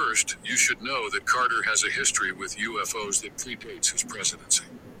 But first, you should know that Carter has a history with UFOs that predates his presidency.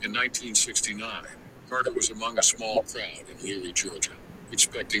 In 1969, Carter was among a small crowd in Leary, Georgia,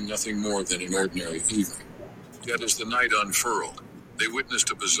 expecting nothing more than an ordinary evening. Yet as the night unfurled, they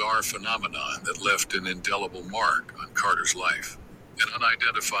witnessed a bizarre phenomenon that left an indelible mark on Carter's life. An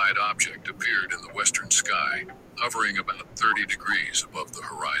unidentified object appeared in the western sky, hovering about 30 degrees above the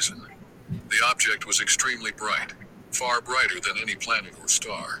horizon. The object was extremely bright, far brighter than any planet or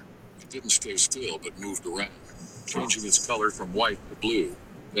star. It didn't stay still but moved around, changing its color from white to blue,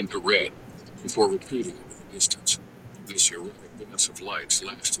 then to red, before retreating into the distance. This erratic dance of lights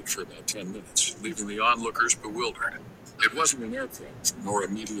lasted for about 10 minutes, leaving the onlookers bewildered. It wasn't an aircraft, nor a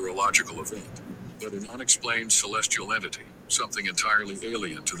meteorological event, but an unexplained celestial entity, something entirely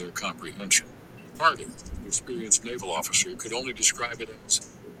alien to their comprehension. Carter, an experienced naval officer, could only describe it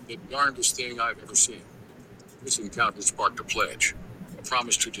as the darndest thing I've ever seen. This encounter sparked a pledge, a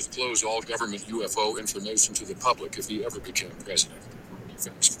promise to disclose all government UFO information to the public if he ever became president.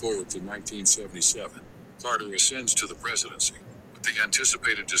 Fast forward to 1977, Carter ascends to the presidency, but the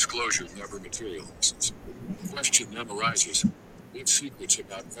anticipated disclosure never materializes. The question then arises, what secrets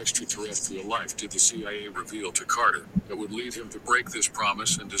about extraterrestrial life did the CIA reveal to Carter that would lead him to break this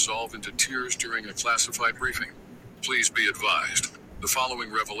promise and dissolve into tears during a classified briefing? Please be advised, the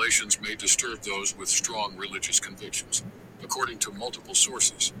following revelations may disturb those with strong religious convictions. According to multiple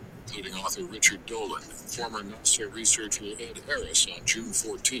sources, including author Richard Dolan and former NASA researcher Ed Harris on June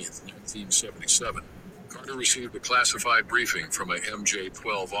 14, 1977, Carter received a classified briefing from a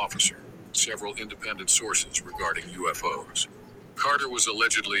MJ-12 officer, several independent sources regarding UFOs. Carter was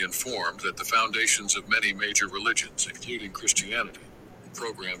allegedly informed that the foundations of many major religions, including Christianity, were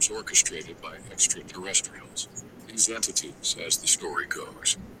programs orchestrated by extraterrestrials. These entities, as the story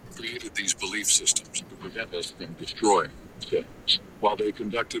goes, created these belief systems to prevent us from destroying themselves, while they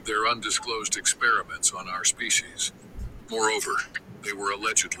conducted their undisclosed experiments on our species. Moreover, they were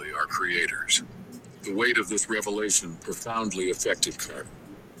allegedly our creators. The weight of this revelation profoundly affected Carter.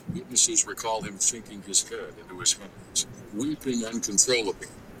 Witnesses recall him sinking his head into his hands, weeping uncontrollably,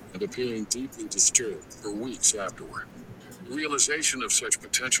 and appearing deeply disturbed for weeks afterward. The realization of such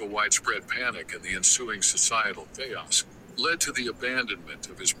potential widespread panic and the ensuing societal chaos led to the abandonment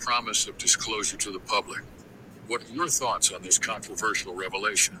of his promise of disclosure to the public. What are your thoughts on this controversial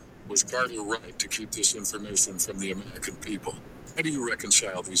revelation? Was Carter right to keep this information from the American people? How do you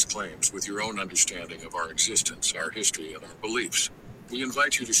reconcile these claims with your own understanding of our existence, our history, and our beliefs? We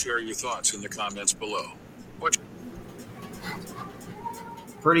invite you to share your thoughts in the comments below.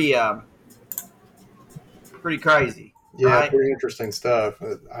 Pretty crazy. Yeah, right? Pretty interesting stuff.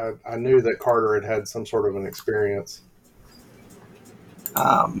 I knew that Carter had some sort of an experience.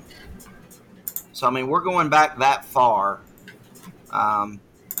 So, I mean, we're going back that far.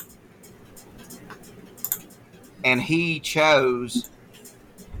 And he chose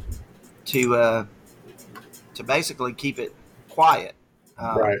to basically keep it quiet.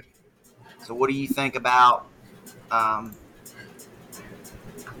 Right. So what do you think about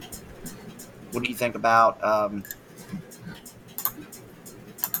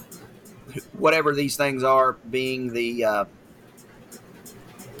whatever these things are being the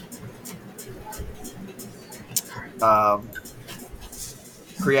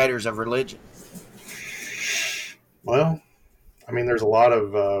creators of religion? Well, I mean, there's a lot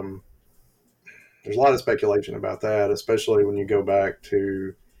of there's a lot of speculation about that, especially when you go back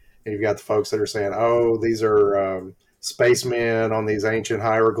to, you've got the folks that are saying, oh, these are spacemen on these ancient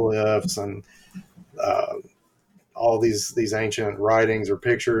hieroglyphs, and all these ancient writings or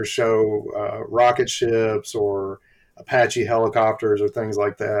pictures show rocket ships or Apache helicopters or things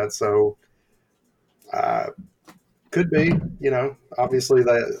like that. So could be, obviously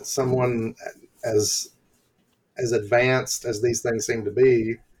that someone as advanced as these things seem to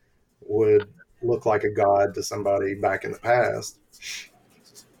be would look like a god to somebody back in the past.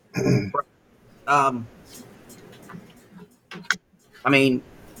 I mean,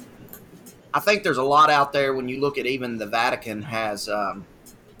 I think there's a lot out there when you look at even the Vatican has,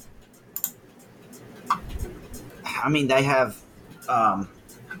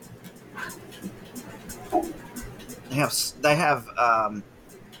 they have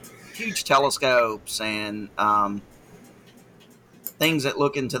huge telescopes and things that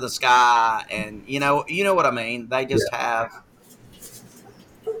look into the sky, and you know what I mean. They just have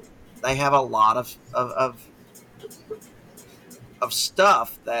a lot of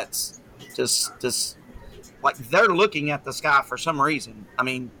stuff that's just like they're looking at the sky for some reason. I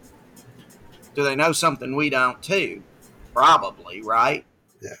mean, do they know something we don't too? Probably, right?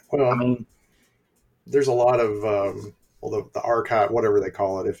 Yeah. Well, there's a lot of the archive, whatever they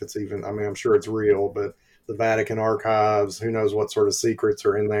call it, if it's even, I'm sure it's real, but the Vatican archives, who knows what sort of secrets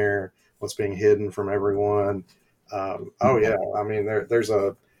are in there, what's being hidden from everyone. There's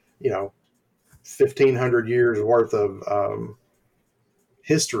a 1,500 years worth of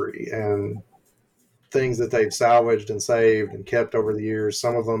history and things that they've salvaged and saved and kept over the years.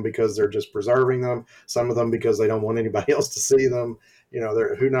 Some of them because they're just preserving them, some of them because they don't want anybody else to see them.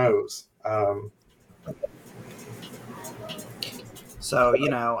 Who knows? So,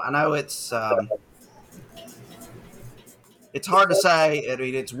 I know it's hard to say. I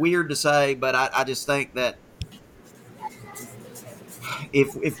mean, it's weird to say, but I just think that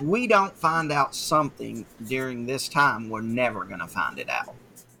if we don't find out something during this time, we're never going to find it out.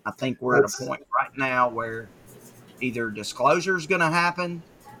 I think we're at a point right now where either disclosure is going to happen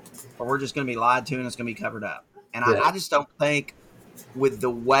or we're just going to be lied to and it's going to be covered up. And I just don't think with the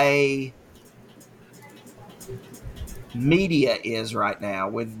way media is right now,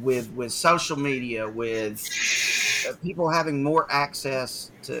 with social media, with people having more access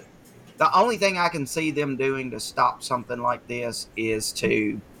to, the only thing I can see them doing to stop something like this is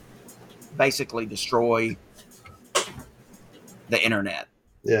to basically destroy the internet.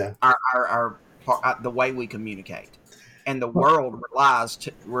 Yeah, our the way we communicate, and the world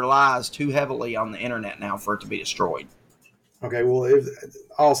relies too heavily on the internet now for it to be destroyed. Okay, well,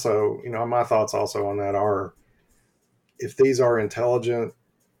 my thoughts also on that are, if these are intelligent,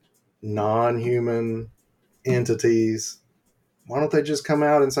 non-human entities, why don't they just come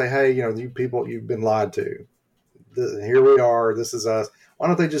out and say, hey, you people, you've been lied to. Here we are. This is us. Why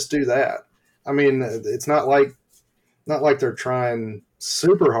don't they just do that? I mean, it's not like they're trying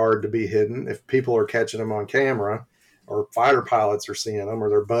super hard to be hidden. If people are catching them on camera, or fighter pilots are seeing them, or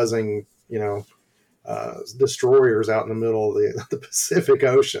they're buzzing, destroyers out in the middle of the Pacific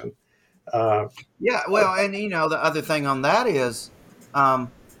Ocean. And the other thing on that is,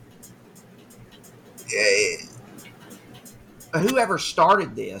 whoever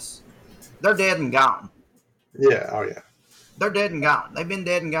started this, they're dead and gone. Yeah. Oh yeah. They're dead and gone. They've been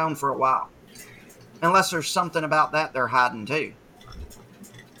dead and gone for a while. Unless there's something about that they're hiding too.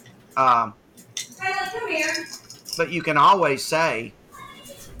 Come here. But you can always say,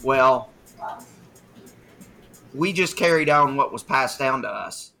 well, we just carried on what was passed down to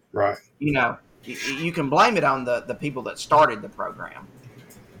us. Right. You can blame it on the people that started the program.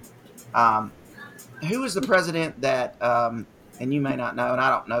 Who was the president that, and you may not know, and I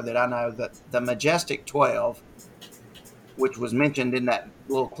don't know that I know, that the Majestic 12, which was mentioned in that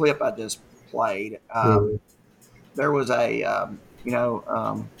little clip I just played, there was the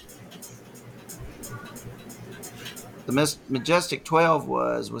Majestic 12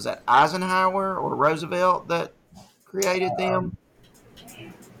 was that Eisenhower or Roosevelt that created them?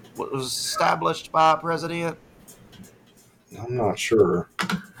 What was established by a president? I'm not sure.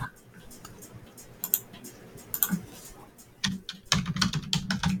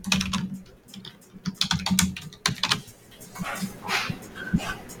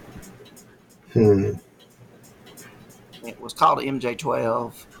 It was called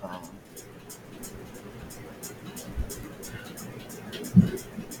MJ-12.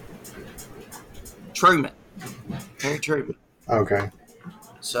 Truman. Harry Truman. Okay.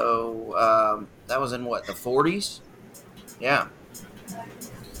 So that was in what, the 40s? Yeah.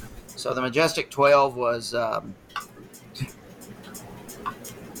 So the Majestic 12 was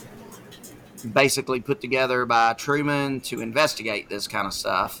basically put together by Truman to investigate this kind of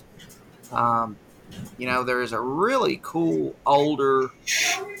stuff. There is a really cool older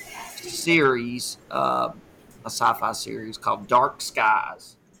series, a sci-fi series called Dark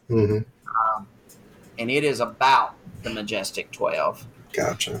Skies. Mm-hmm. And it is about the Majestic 12.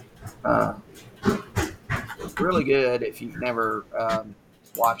 Gotcha. Really good if you've never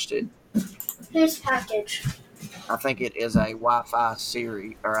watched it. Here's package. I think it is a Wi-Fi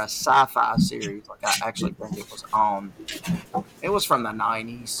series or a sci-fi series. Like I actually think it was on. It was from the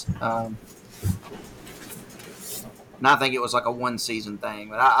 90s. And I think it was like a one-season thing,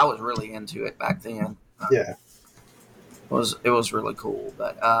 but I was really into it back then. Yeah. It was really cool,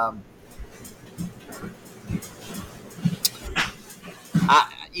 but I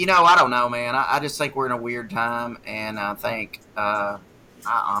don't know, man. I just think we're in a weird time, and I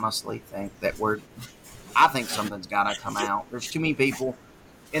honestly think that I think something's got to come out. There's too many people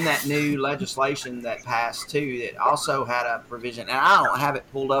in that new legislation that passed too that also had a provision, and I don't have it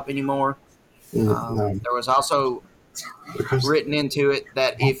pulled up anymore. No. There was also written into it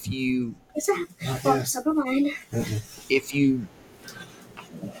that if you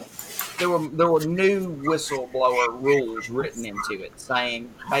there were new whistleblower rules written into it saying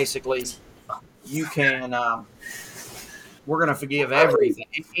basically you can we're going to forgive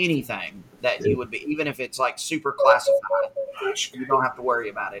anything that you would be, even if it's like super classified, you don't have to worry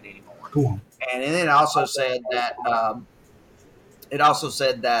about it anymore. Cool. And then it also said that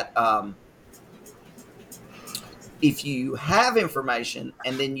if you have information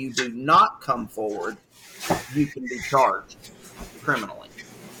and then you do not come forward, you can be charged criminally.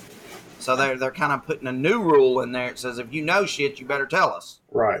 So they're kind of putting a new rule in there. It says if you know shit, you better tell us.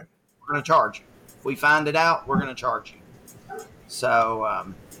 Right. We're going to charge you. If we find it out, we're going to charge you. So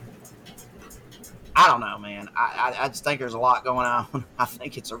I don't know, man. I just think there's a lot going on. I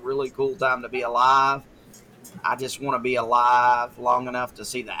think it's a really cool time to be alive. I just want to be alive long enough to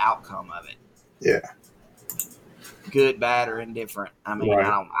see the outcome of it. Yeah. Good, bad, or indifferent. I mean, right. I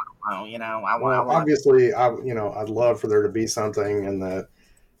don't obviously, I'd love for there to be something and that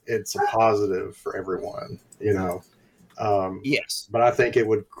it's a positive for everyone, Yes. But I think it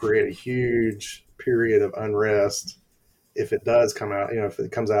would create a huge period of unrest if it does come out, if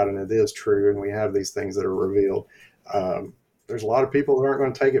it comes out and it is true and we have these things that are revealed. There's a lot of people that aren't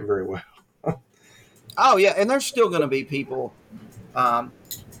going to take it very well. Oh, yeah. And there's still going to be people that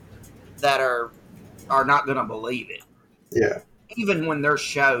are not going to believe it. Yeah. Even when they're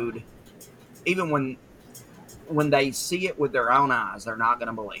showed, even when they see it with their own eyes, they're not going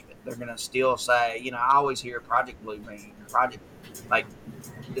to believe it. They're going to still say, I always hear Project Blue Beam, like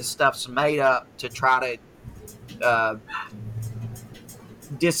this stuff's made up to try to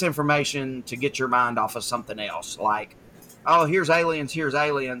disinformation to get your mind off of something else. Like, oh, here's aliens.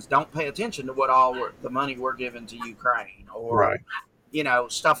 Don't pay attention to what the money we're giving to Ukraine, or right.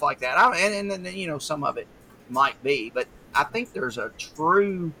 Stuff like that. And some of it might be, but I think there's a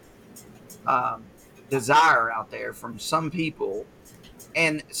true desire out there from some people,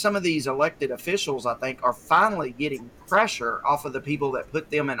 and some of these elected officials, I think, are finally getting pressure off of the people that put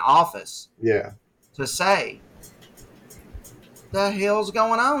them in office. Yeah. To say, the hell's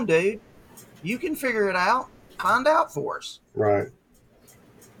going on, dude? You can figure it out. Find out for us. Right.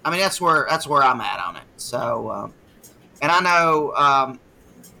 I mean, that's where I'm at on it. So, and I know,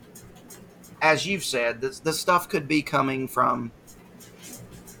 as you've said, this stuff could be coming from.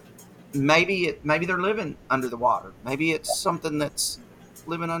 Maybe they're living under the water. Maybe it's something that's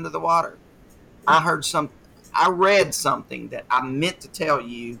living under the water. I read something that I meant to tell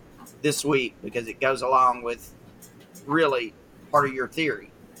you this week because it goes along with really part of your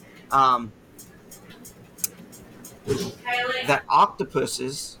theory. That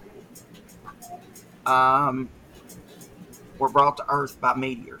octopuses were brought to Earth by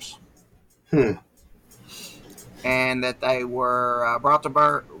meteors. And that they were brought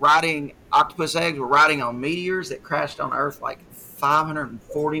to octopus eggs were riding on meteors that crashed on Earth like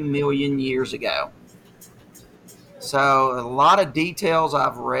 540 million years ago. So a lot of details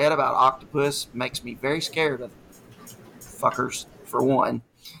I've read about octopus makes me very scared of fuckers, for one.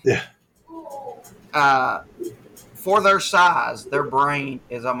 Yeah. For their size, their brain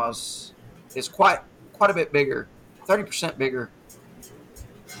is quite a bit bigger, 30% bigger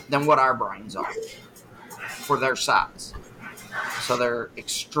than what our brains are. For their size. So they're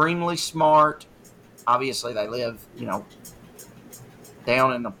extremely smart. Obviously, they live,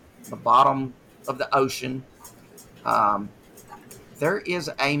 down in the bottom of the ocean. There is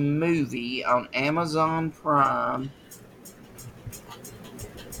a movie on Amazon Prime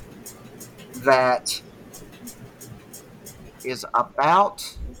that is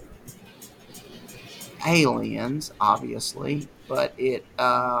about aliens, obviously, but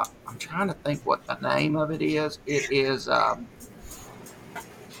I'm trying to think what the name of it is. It is, God,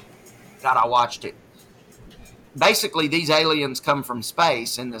 I watched it. Basically, these aliens come from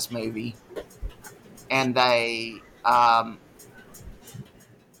space in this movie, and they,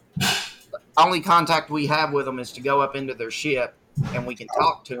 only contact we have with them is to go up into their ship, and we can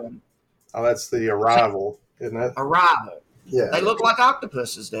talk to them. Oh, that's the Arrival, isn't it? Arrival. Yeah. They look like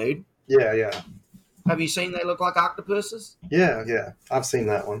octopuses, dude. Yeah. Have you seen They Look Like Octopuses? Yeah. I've seen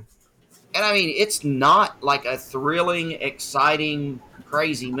that one. And I mean, it's not like a thrilling, exciting,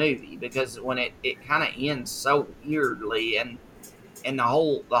 crazy movie, because when it kind of ends so weirdly, and the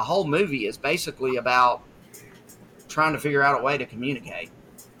whole movie is basically about trying to figure out a way to communicate.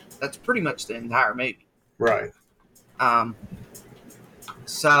 That's pretty much the entire movie. Right.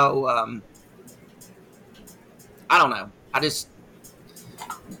 So I don't know. I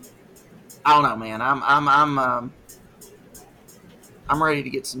don't know, man. I'm ready to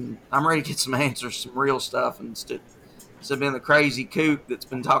get some. I'm ready to get some answers, some real stuff, instead of being the crazy kook that's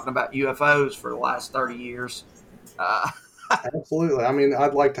been talking about UFOs for the last 30 years. Absolutely. I mean,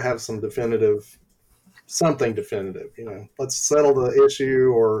 I'd like to have something definitive. Let's settle the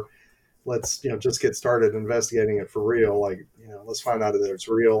issue, or let's just get started investigating it for real. Like, let's find out that it's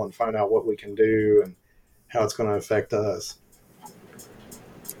real and find out what we can do and how it's going to affect us.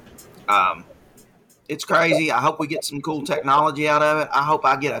 It's crazy. I hope we get some cool technology out of it. I hope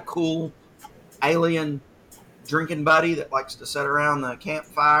I get a cool alien drinking buddy that likes to sit around the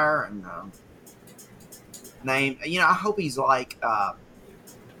campfire and I hope he's like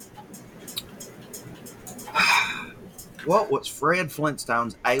what was Fred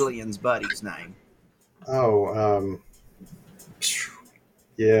Flintstone's alien's buddy's name? Oh,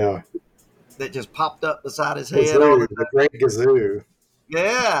 yeah. That just popped up beside his Gazoo, head all the time. The Great Gazoo.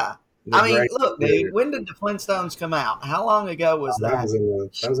 Yeah. I mean, look, dude, when did the Flintstones come out? How long ago was that? That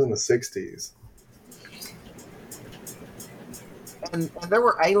was in the 60s. And there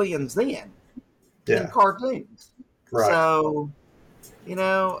were aliens then. Yeah. In cartoons. Right. So,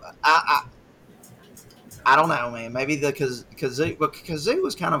 I don't know, man. Maybe Kazoo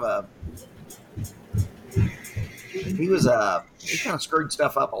was kind of he kind of screwed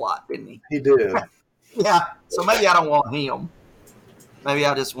stuff up a lot, didn't he? He did. Yeah. So maybe I don't want him. Maybe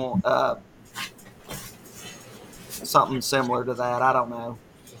I just want something similar to that. I don't know.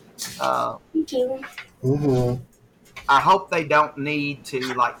 Mm-hmm. I hope they don't need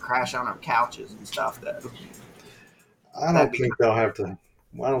to crash on our couches and stuff, though. I don't think we'll have to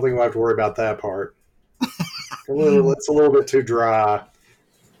worry about that part. It's a little bit too dry.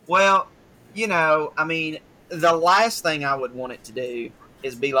 Well, I mean, the last thing I would want it to do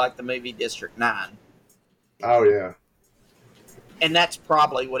is be like the movie District 9. Oh, yeah. And that's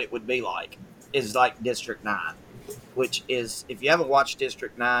probably what it would be like, is like District 9, which is, if you haven't watched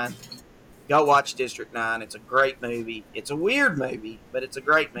District 9, go watch District 9. It's a great movie. It's a weird movie, but it's a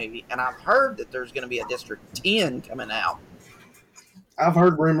great movie. And I've heard that there's going to be a District 10 coming out. I've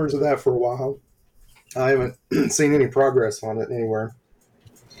heard rumors of that for a while. I haven't seen any progress on it anywhere.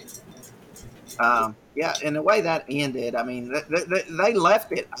 Yeah, and the way that ended, I mean, they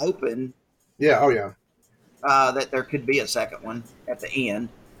left it open. Yeah, oh yeah. That there could be a second one at the end.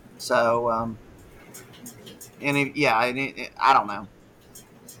 So, I don't know.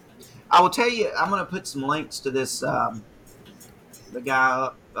 I will tell you, I'm going to put some links to this, the guy,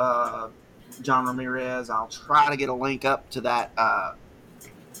 John Ramirez. I'll try to get a link up to that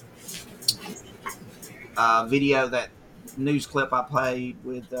video, that news clip I played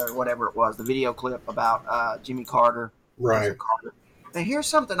with, or whatever it was, the video clip about Jimmy Carter. Right. Now, here's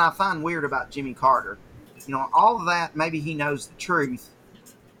something I find weird about Jimmy Carter. All of that, maybe he knows the truth.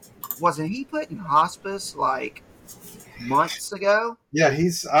 Wasn't he put in hospice months ago? Yeah,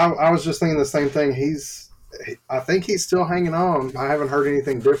 I was just thinking the same thing. I think he's still hanging on. I haven't heard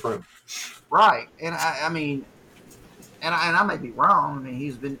anything different. Right. And I mean, and I may be wrong. I mean,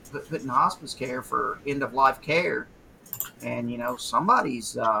 he's been put in hospice care for end of life care. And,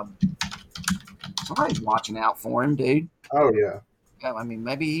 somebody's watching out for him, dude. Oh, yeah. I mean,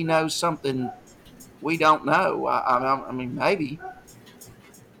 maybe he knows something we don't know. I mean, maybe.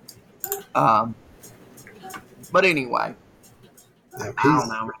 But anyway, Yeah, I don't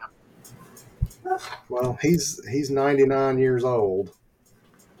know, man. Well, he's 99 years old.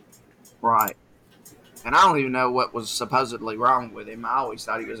 Right. And I don't even know what was supposedly wrong with him. I always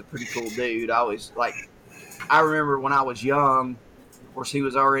thought he was a pretty cool dude. I remember when I was young, of course, he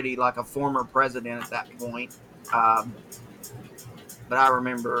was already a former president at that point. But I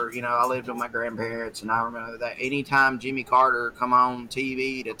remember, I lived with my grandparents, and I remember that anytime Jimmy Carter come on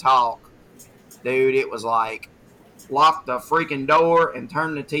TV to talk, dude, it was like lock the freaking door and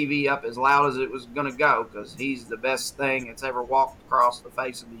turn the TV up as loud as it was going to go, because he's the best thing that's ever walked across the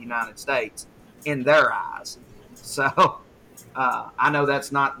face of the United States in their eyes. So I know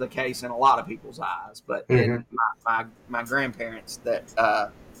that's not the case in a lot of people's eyes, but in my grandparents,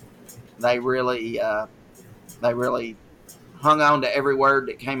 that they really hung on to every word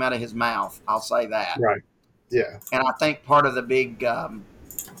that came out of his mouth. I'll say that. Right. Yeah. And I think part of the big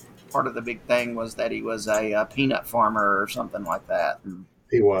thing was that he was a peanut farmer or something like that.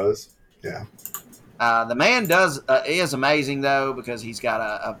 He was. Yeah. The man is amazing though, because he's got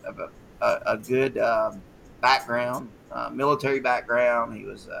a good background, military background. He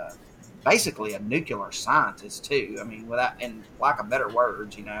was basically a nuclear scientist too. I mean, without, in lack of better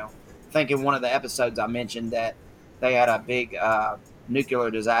words, you know. I think in one of the episodes I mentioned that they had a big nuclear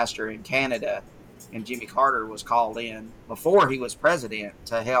disaster in Canada, and Jimmy Carter was called in before he was president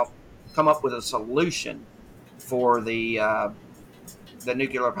to help come up with a solution for the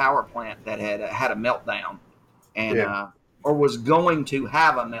nuclear power plant that had a meltdown, and or was going to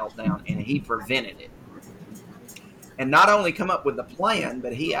have a meltdown, and he prevented it. And not only come up with the plan,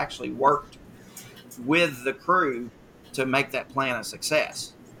 but he actually worked with the crew to make that plan a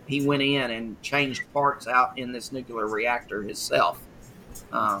success. He went in and changed parts out in this nuclear reactor himself.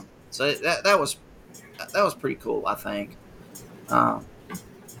 So that was pretty cool, I think.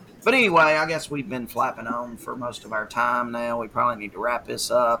 But anyway, I guess we've been flapping on for most of our time now. We probably need to wrap this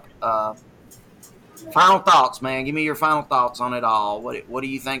up. Final thoughts, man. Give me your final thoughts on it all. What do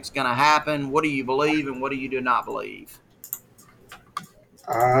you think's going to happen? What do you believe, and what do you do not believe?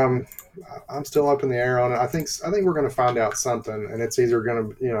 I'm still up in the air on it. I think we're going to find out something, and it's either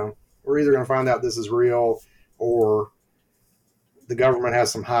going to, we're either going to find out this is real, or the government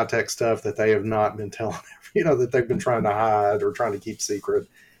has some high tech stuff that they have not been telling, that they've been trying to hide or trying to keep secret.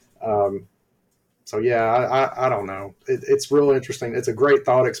 So yeah, I don't know. It's real interesting. It's a great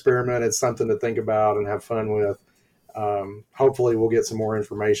thought experiment. It's something to think about and have fun with. Hopefully we'll get some more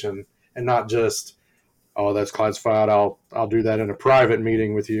information, and not just, oh, that's classified, I'll do that in a private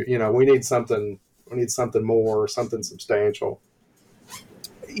meeting with you. We need something more, something substantial.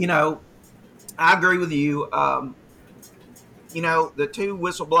 I agree with you. The two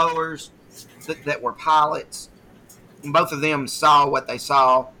whistleblowers that were pilots, both of them saw what they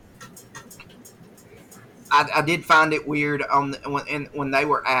saw. I did find it weird when they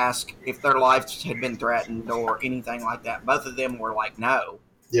were asked if their lives had been threatened or anything like that. Both of them were like, no.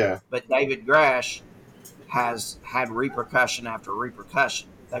 Yeah. But David Grush has had repercussion after repercussion.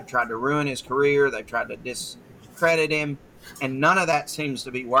 They've tried to ruin his career. They've tried to discredit him. And none of that seems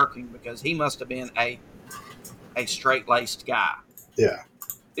to be working, because he must have been a straight-laced guy. Yeah.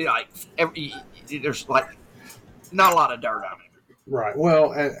 There's not a lot of dirt on him. Right.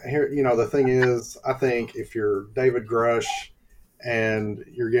 Well, and here, the thing is, I think if you're David Grush and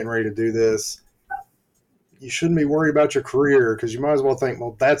you're getting ready to do this, you shouldn't be worried about your career, because you might as well think,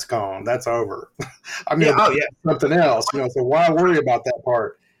 well, that's gone. That's over. Something else. So why worry about that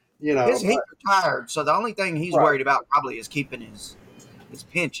part? He's retired, so the only thing he's worried about probably is keeping his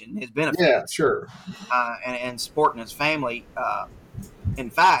pension, his benefits. Yeah, sure. And supporting his family. In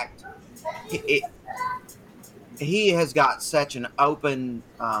fact, he has got such an open.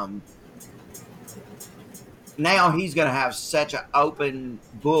 Now he's going to have such an open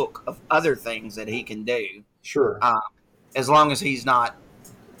book of other things that he can do. Sure. As long as he's not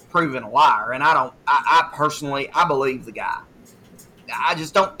proven a liar. And I personally believe the guy. I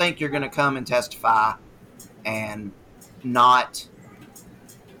just don't think you're going to come and testify and not.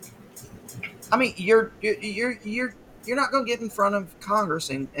 I mean, you're not going to get in front of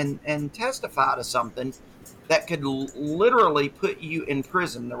Congress and testify to something that could literally put you in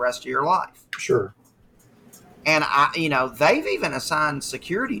prison the rest of your life. Sure. And they've even assigned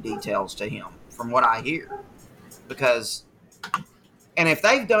security details to him, from what I hear, and if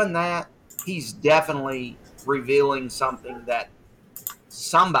they've done that, he's definitely revealing something that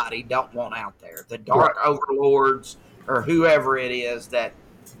somebody don't want out there. The dark overlords, or whoever it is that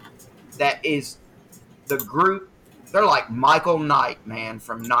is the group. They're like Michael Knight, man,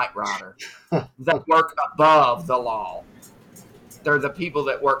 from Knight Rider. That work above the law. They're the people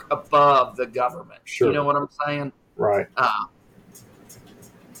that work above the government. Sure. You know what I'm saying? Right.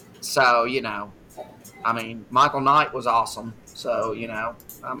 So, I mean, Michael Knight was awesome. So,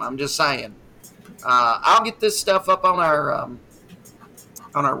 I'm just saying. I'll get this stuff up on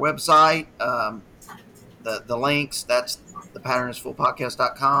our website. The links, that's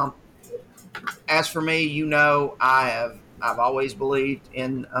thepatternistfullpodcast.com. As for me, I've always believed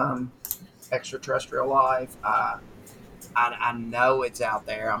in extraterrestrial life. I know it's out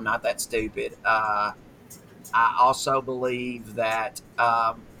there. I'm not that stupid. I also believe that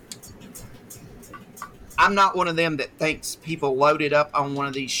I'm not one of them that thinks people loaded up on one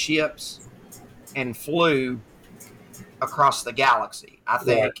of these ships and flew across the galaxy. I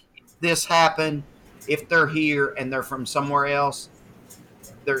think this happened. If they're here and they're from somewhere else,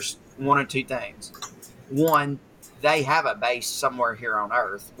 there's one or two things. One, they have a base somewhere here on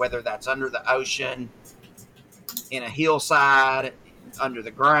Earth, whether that's under the ocean, in a hillside, under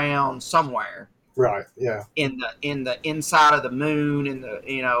the ground, somewhere. Right. Yeah. In the inside of the moon, in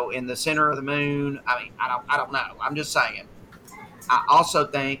the center of the moon. I mean, I don't know. I'm just saying. I also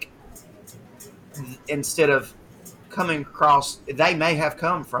think instead of coming across, they may have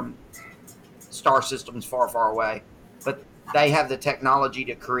come from star systems far, far away, but they have the technology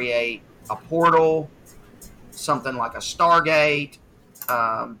to create a portal, something like a Stargate,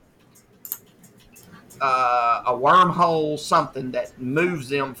 a wormhole, something that moves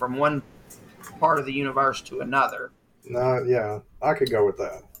them from one part of the universe to another. No, yeah, I could go with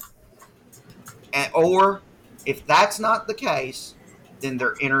that. Or if that's not the case, then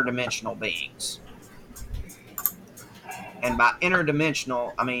they're interdimensional beings. And by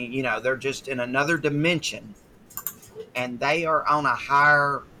interdimensional, I mean, they're just in another dimension, and they are on a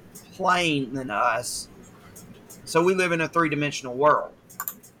higher plane than us. So we live in a three-dimensional world.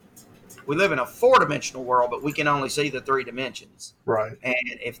 We live in a four-dimensional world, but we can only see the three dimensions. Right. And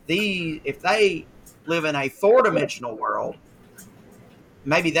if they live in a four-dimensional world,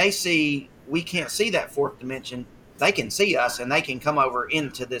 maybe we can't see that fourth dimension. They can see us, and they can come over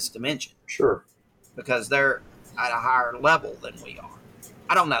into this dimension. Sure. Because they're at a higher level than we are.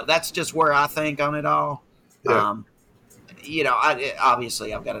 I don't know. That's just where I think on it all. Yeah.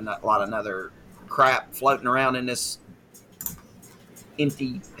 Obviously I've got a lot of other crap floating around in this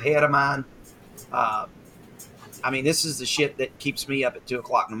empty head of mine. I mean, this is the shit that keeps me up at 2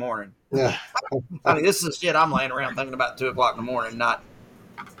 o'clock in the morning. Yeah. I mean, this is the shit I'm laying around thinking about 2 o'clock in the morning, not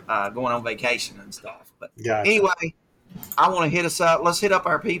going on vacation and stuff. But Gotcha. Anyway, I want to hit us up. Let's hit up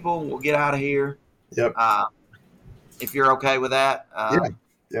our people. And we'll get out of here. Yep. If you're okay with that.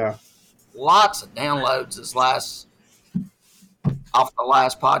 Yeah. Lots of downloads off the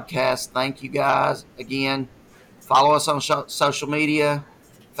last podcast. Thank you guys again. Follow us on social media,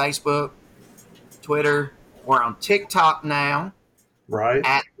 Facebook, Twitter. We're on TikTok now. Right.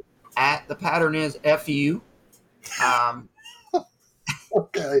 At the pattern is FU.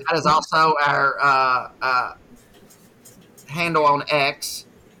 Okay. That is also our handle on X,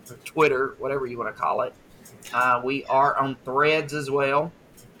 or Twitter, whatever you want to call it. We are on Threads as well.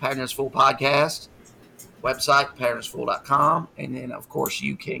 Pattern is Full Podcast. Website, patternisfull.com. And then, of course,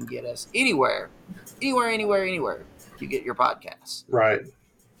 you can get us anywhere you get your podcasts. Right.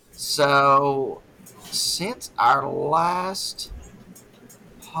 So, since our last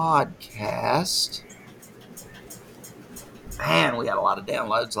podcast, man, we had a lot of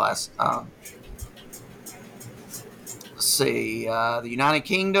downloads last. Let's see, the United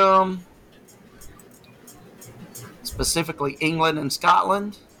Kingdom, specifically England and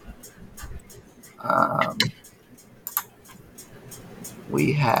Scotland.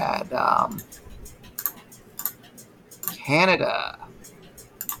 We had Canada,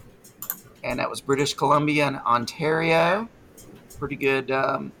 and that was British Columbia and Ontario. Pretty good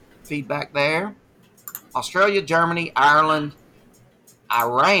feedback there. Australia, Germany, Ireland,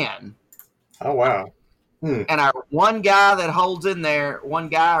 Iran. Oh, wow. And our one guy that holds in there, one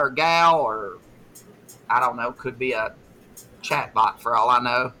guy or gal, or I don't know, could be a chat bot for all I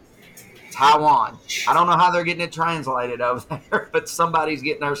know. Taiwan. I don't know how they're getting it translated over there, but somebody's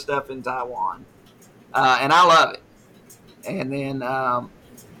getting our stuff in Taiwan. And I love it. And then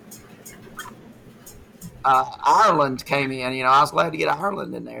Ireland came in. I was glad to get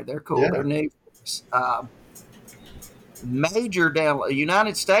Ireland in there. They're cool. Yeah. They're new. Major download.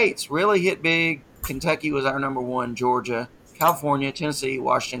 United States really hit big. Kentucky was our number one. Georgia, California, Tennessee,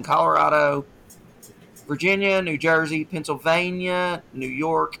 Washington, Colorado, Virginia, New Jersey, Pennsylvania, New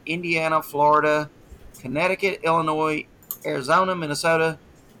York, Indiana, Florida, Connecticut, Illinois, Arizona, Minnesota,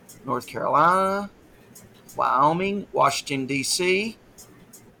 North Carolina, Wyoming, Washington, D.C.,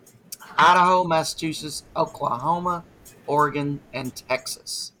 Idaho, Massachusetts, Oklahoma, Oregon, and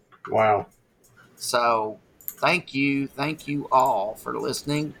Texas. Wow. So thank you all for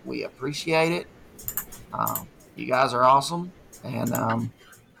listening. We appreciate it. You guys are awesome. And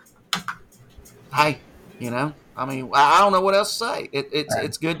hey, I mean, I don't know what else to say.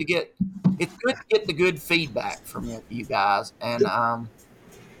 It's good to get the good feedback from you guys, and I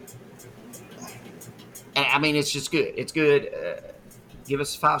mean, it's just good. It's good. Give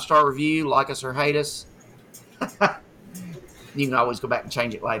us a 5-star review, like us or hate us. You can always go back and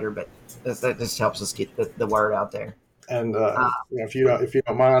change it later, but this helps us get the word out there. And if you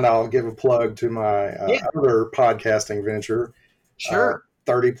don't mind, I'll give a plug to my other podcasting venture. Sure.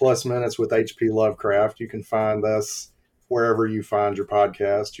 30 plus minutes with H.P. Lovecraft. You can find us wherever you find your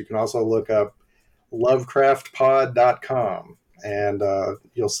podcast. You can also look up lovecraftpod.com, and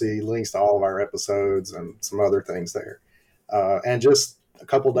you'll see links to all of our episodes and some other things there. And just a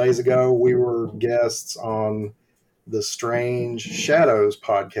couple days ago, we were guests on the Strange Shadows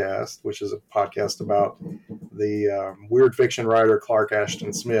podcast, which is a podcast about the weird fiction writer Clark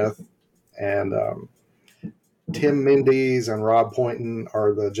Ashton Smith. And Tim Mendes and Rob Poynton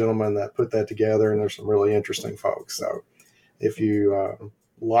are the gentlemen that put that together, and there's some really interesting folks. So if you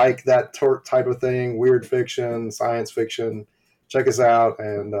like that type of thing, weird fiction, science fiction, check us out,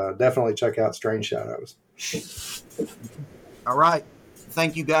 and definitely check out Strange Shadows. All right.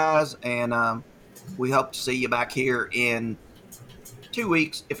 Thank you, guys, and we hope to see you back here in 2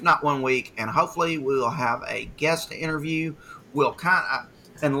 weeks, if not 1 week, and hopefully we'll have a guest interview. We'll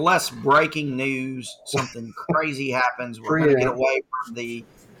unless breaking news, something crazy happens, we're going to get away from the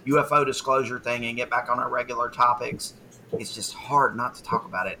UFO disclosure thing and get back on our regular topics. It's just hard not to talk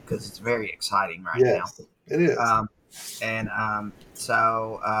about it because it's very exciting right now. It is.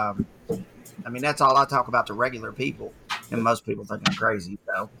 That's all I talk about to regular people, and most people think I'm crazy.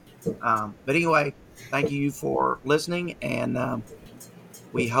 So, but anyway, thank you for listening, and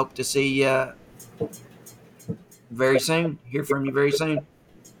we hope to see you very soon. Hear from you very soon.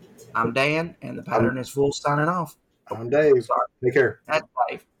 I'm Dan, and the pattern is full. Signing off. I'm Dave. Sorry. Take care. That's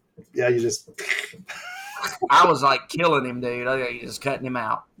Dave. Yeah, you just. I was like killing him, dude. You're just cutting him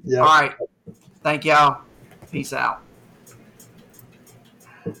out. Yeah. All right. Thank y'all. Peace out.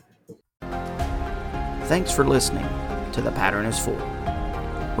 Thanks for listening to The Pattern is Full,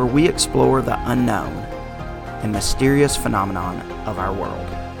 where we explore the unknown and mysterious phenomenon of our world.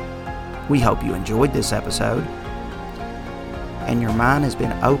 We hope you enjoyed this episode and your mind has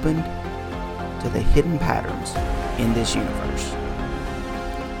been opened to the hidden patterns in this universe.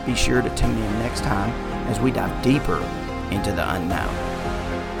 Be sure to tune in next time as we dive deeper into the unknown.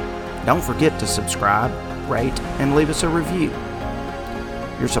 Don't forget to subscribe, rate, and leave us a review.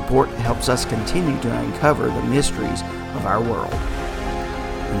 Your support helps us continue to uncover the mysteries of our world.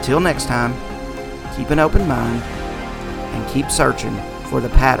 Until next time, keep an open mind and keep searching for the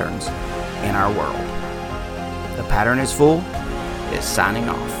patterns in our world. The Pattern is Full is signing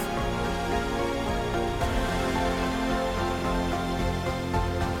off.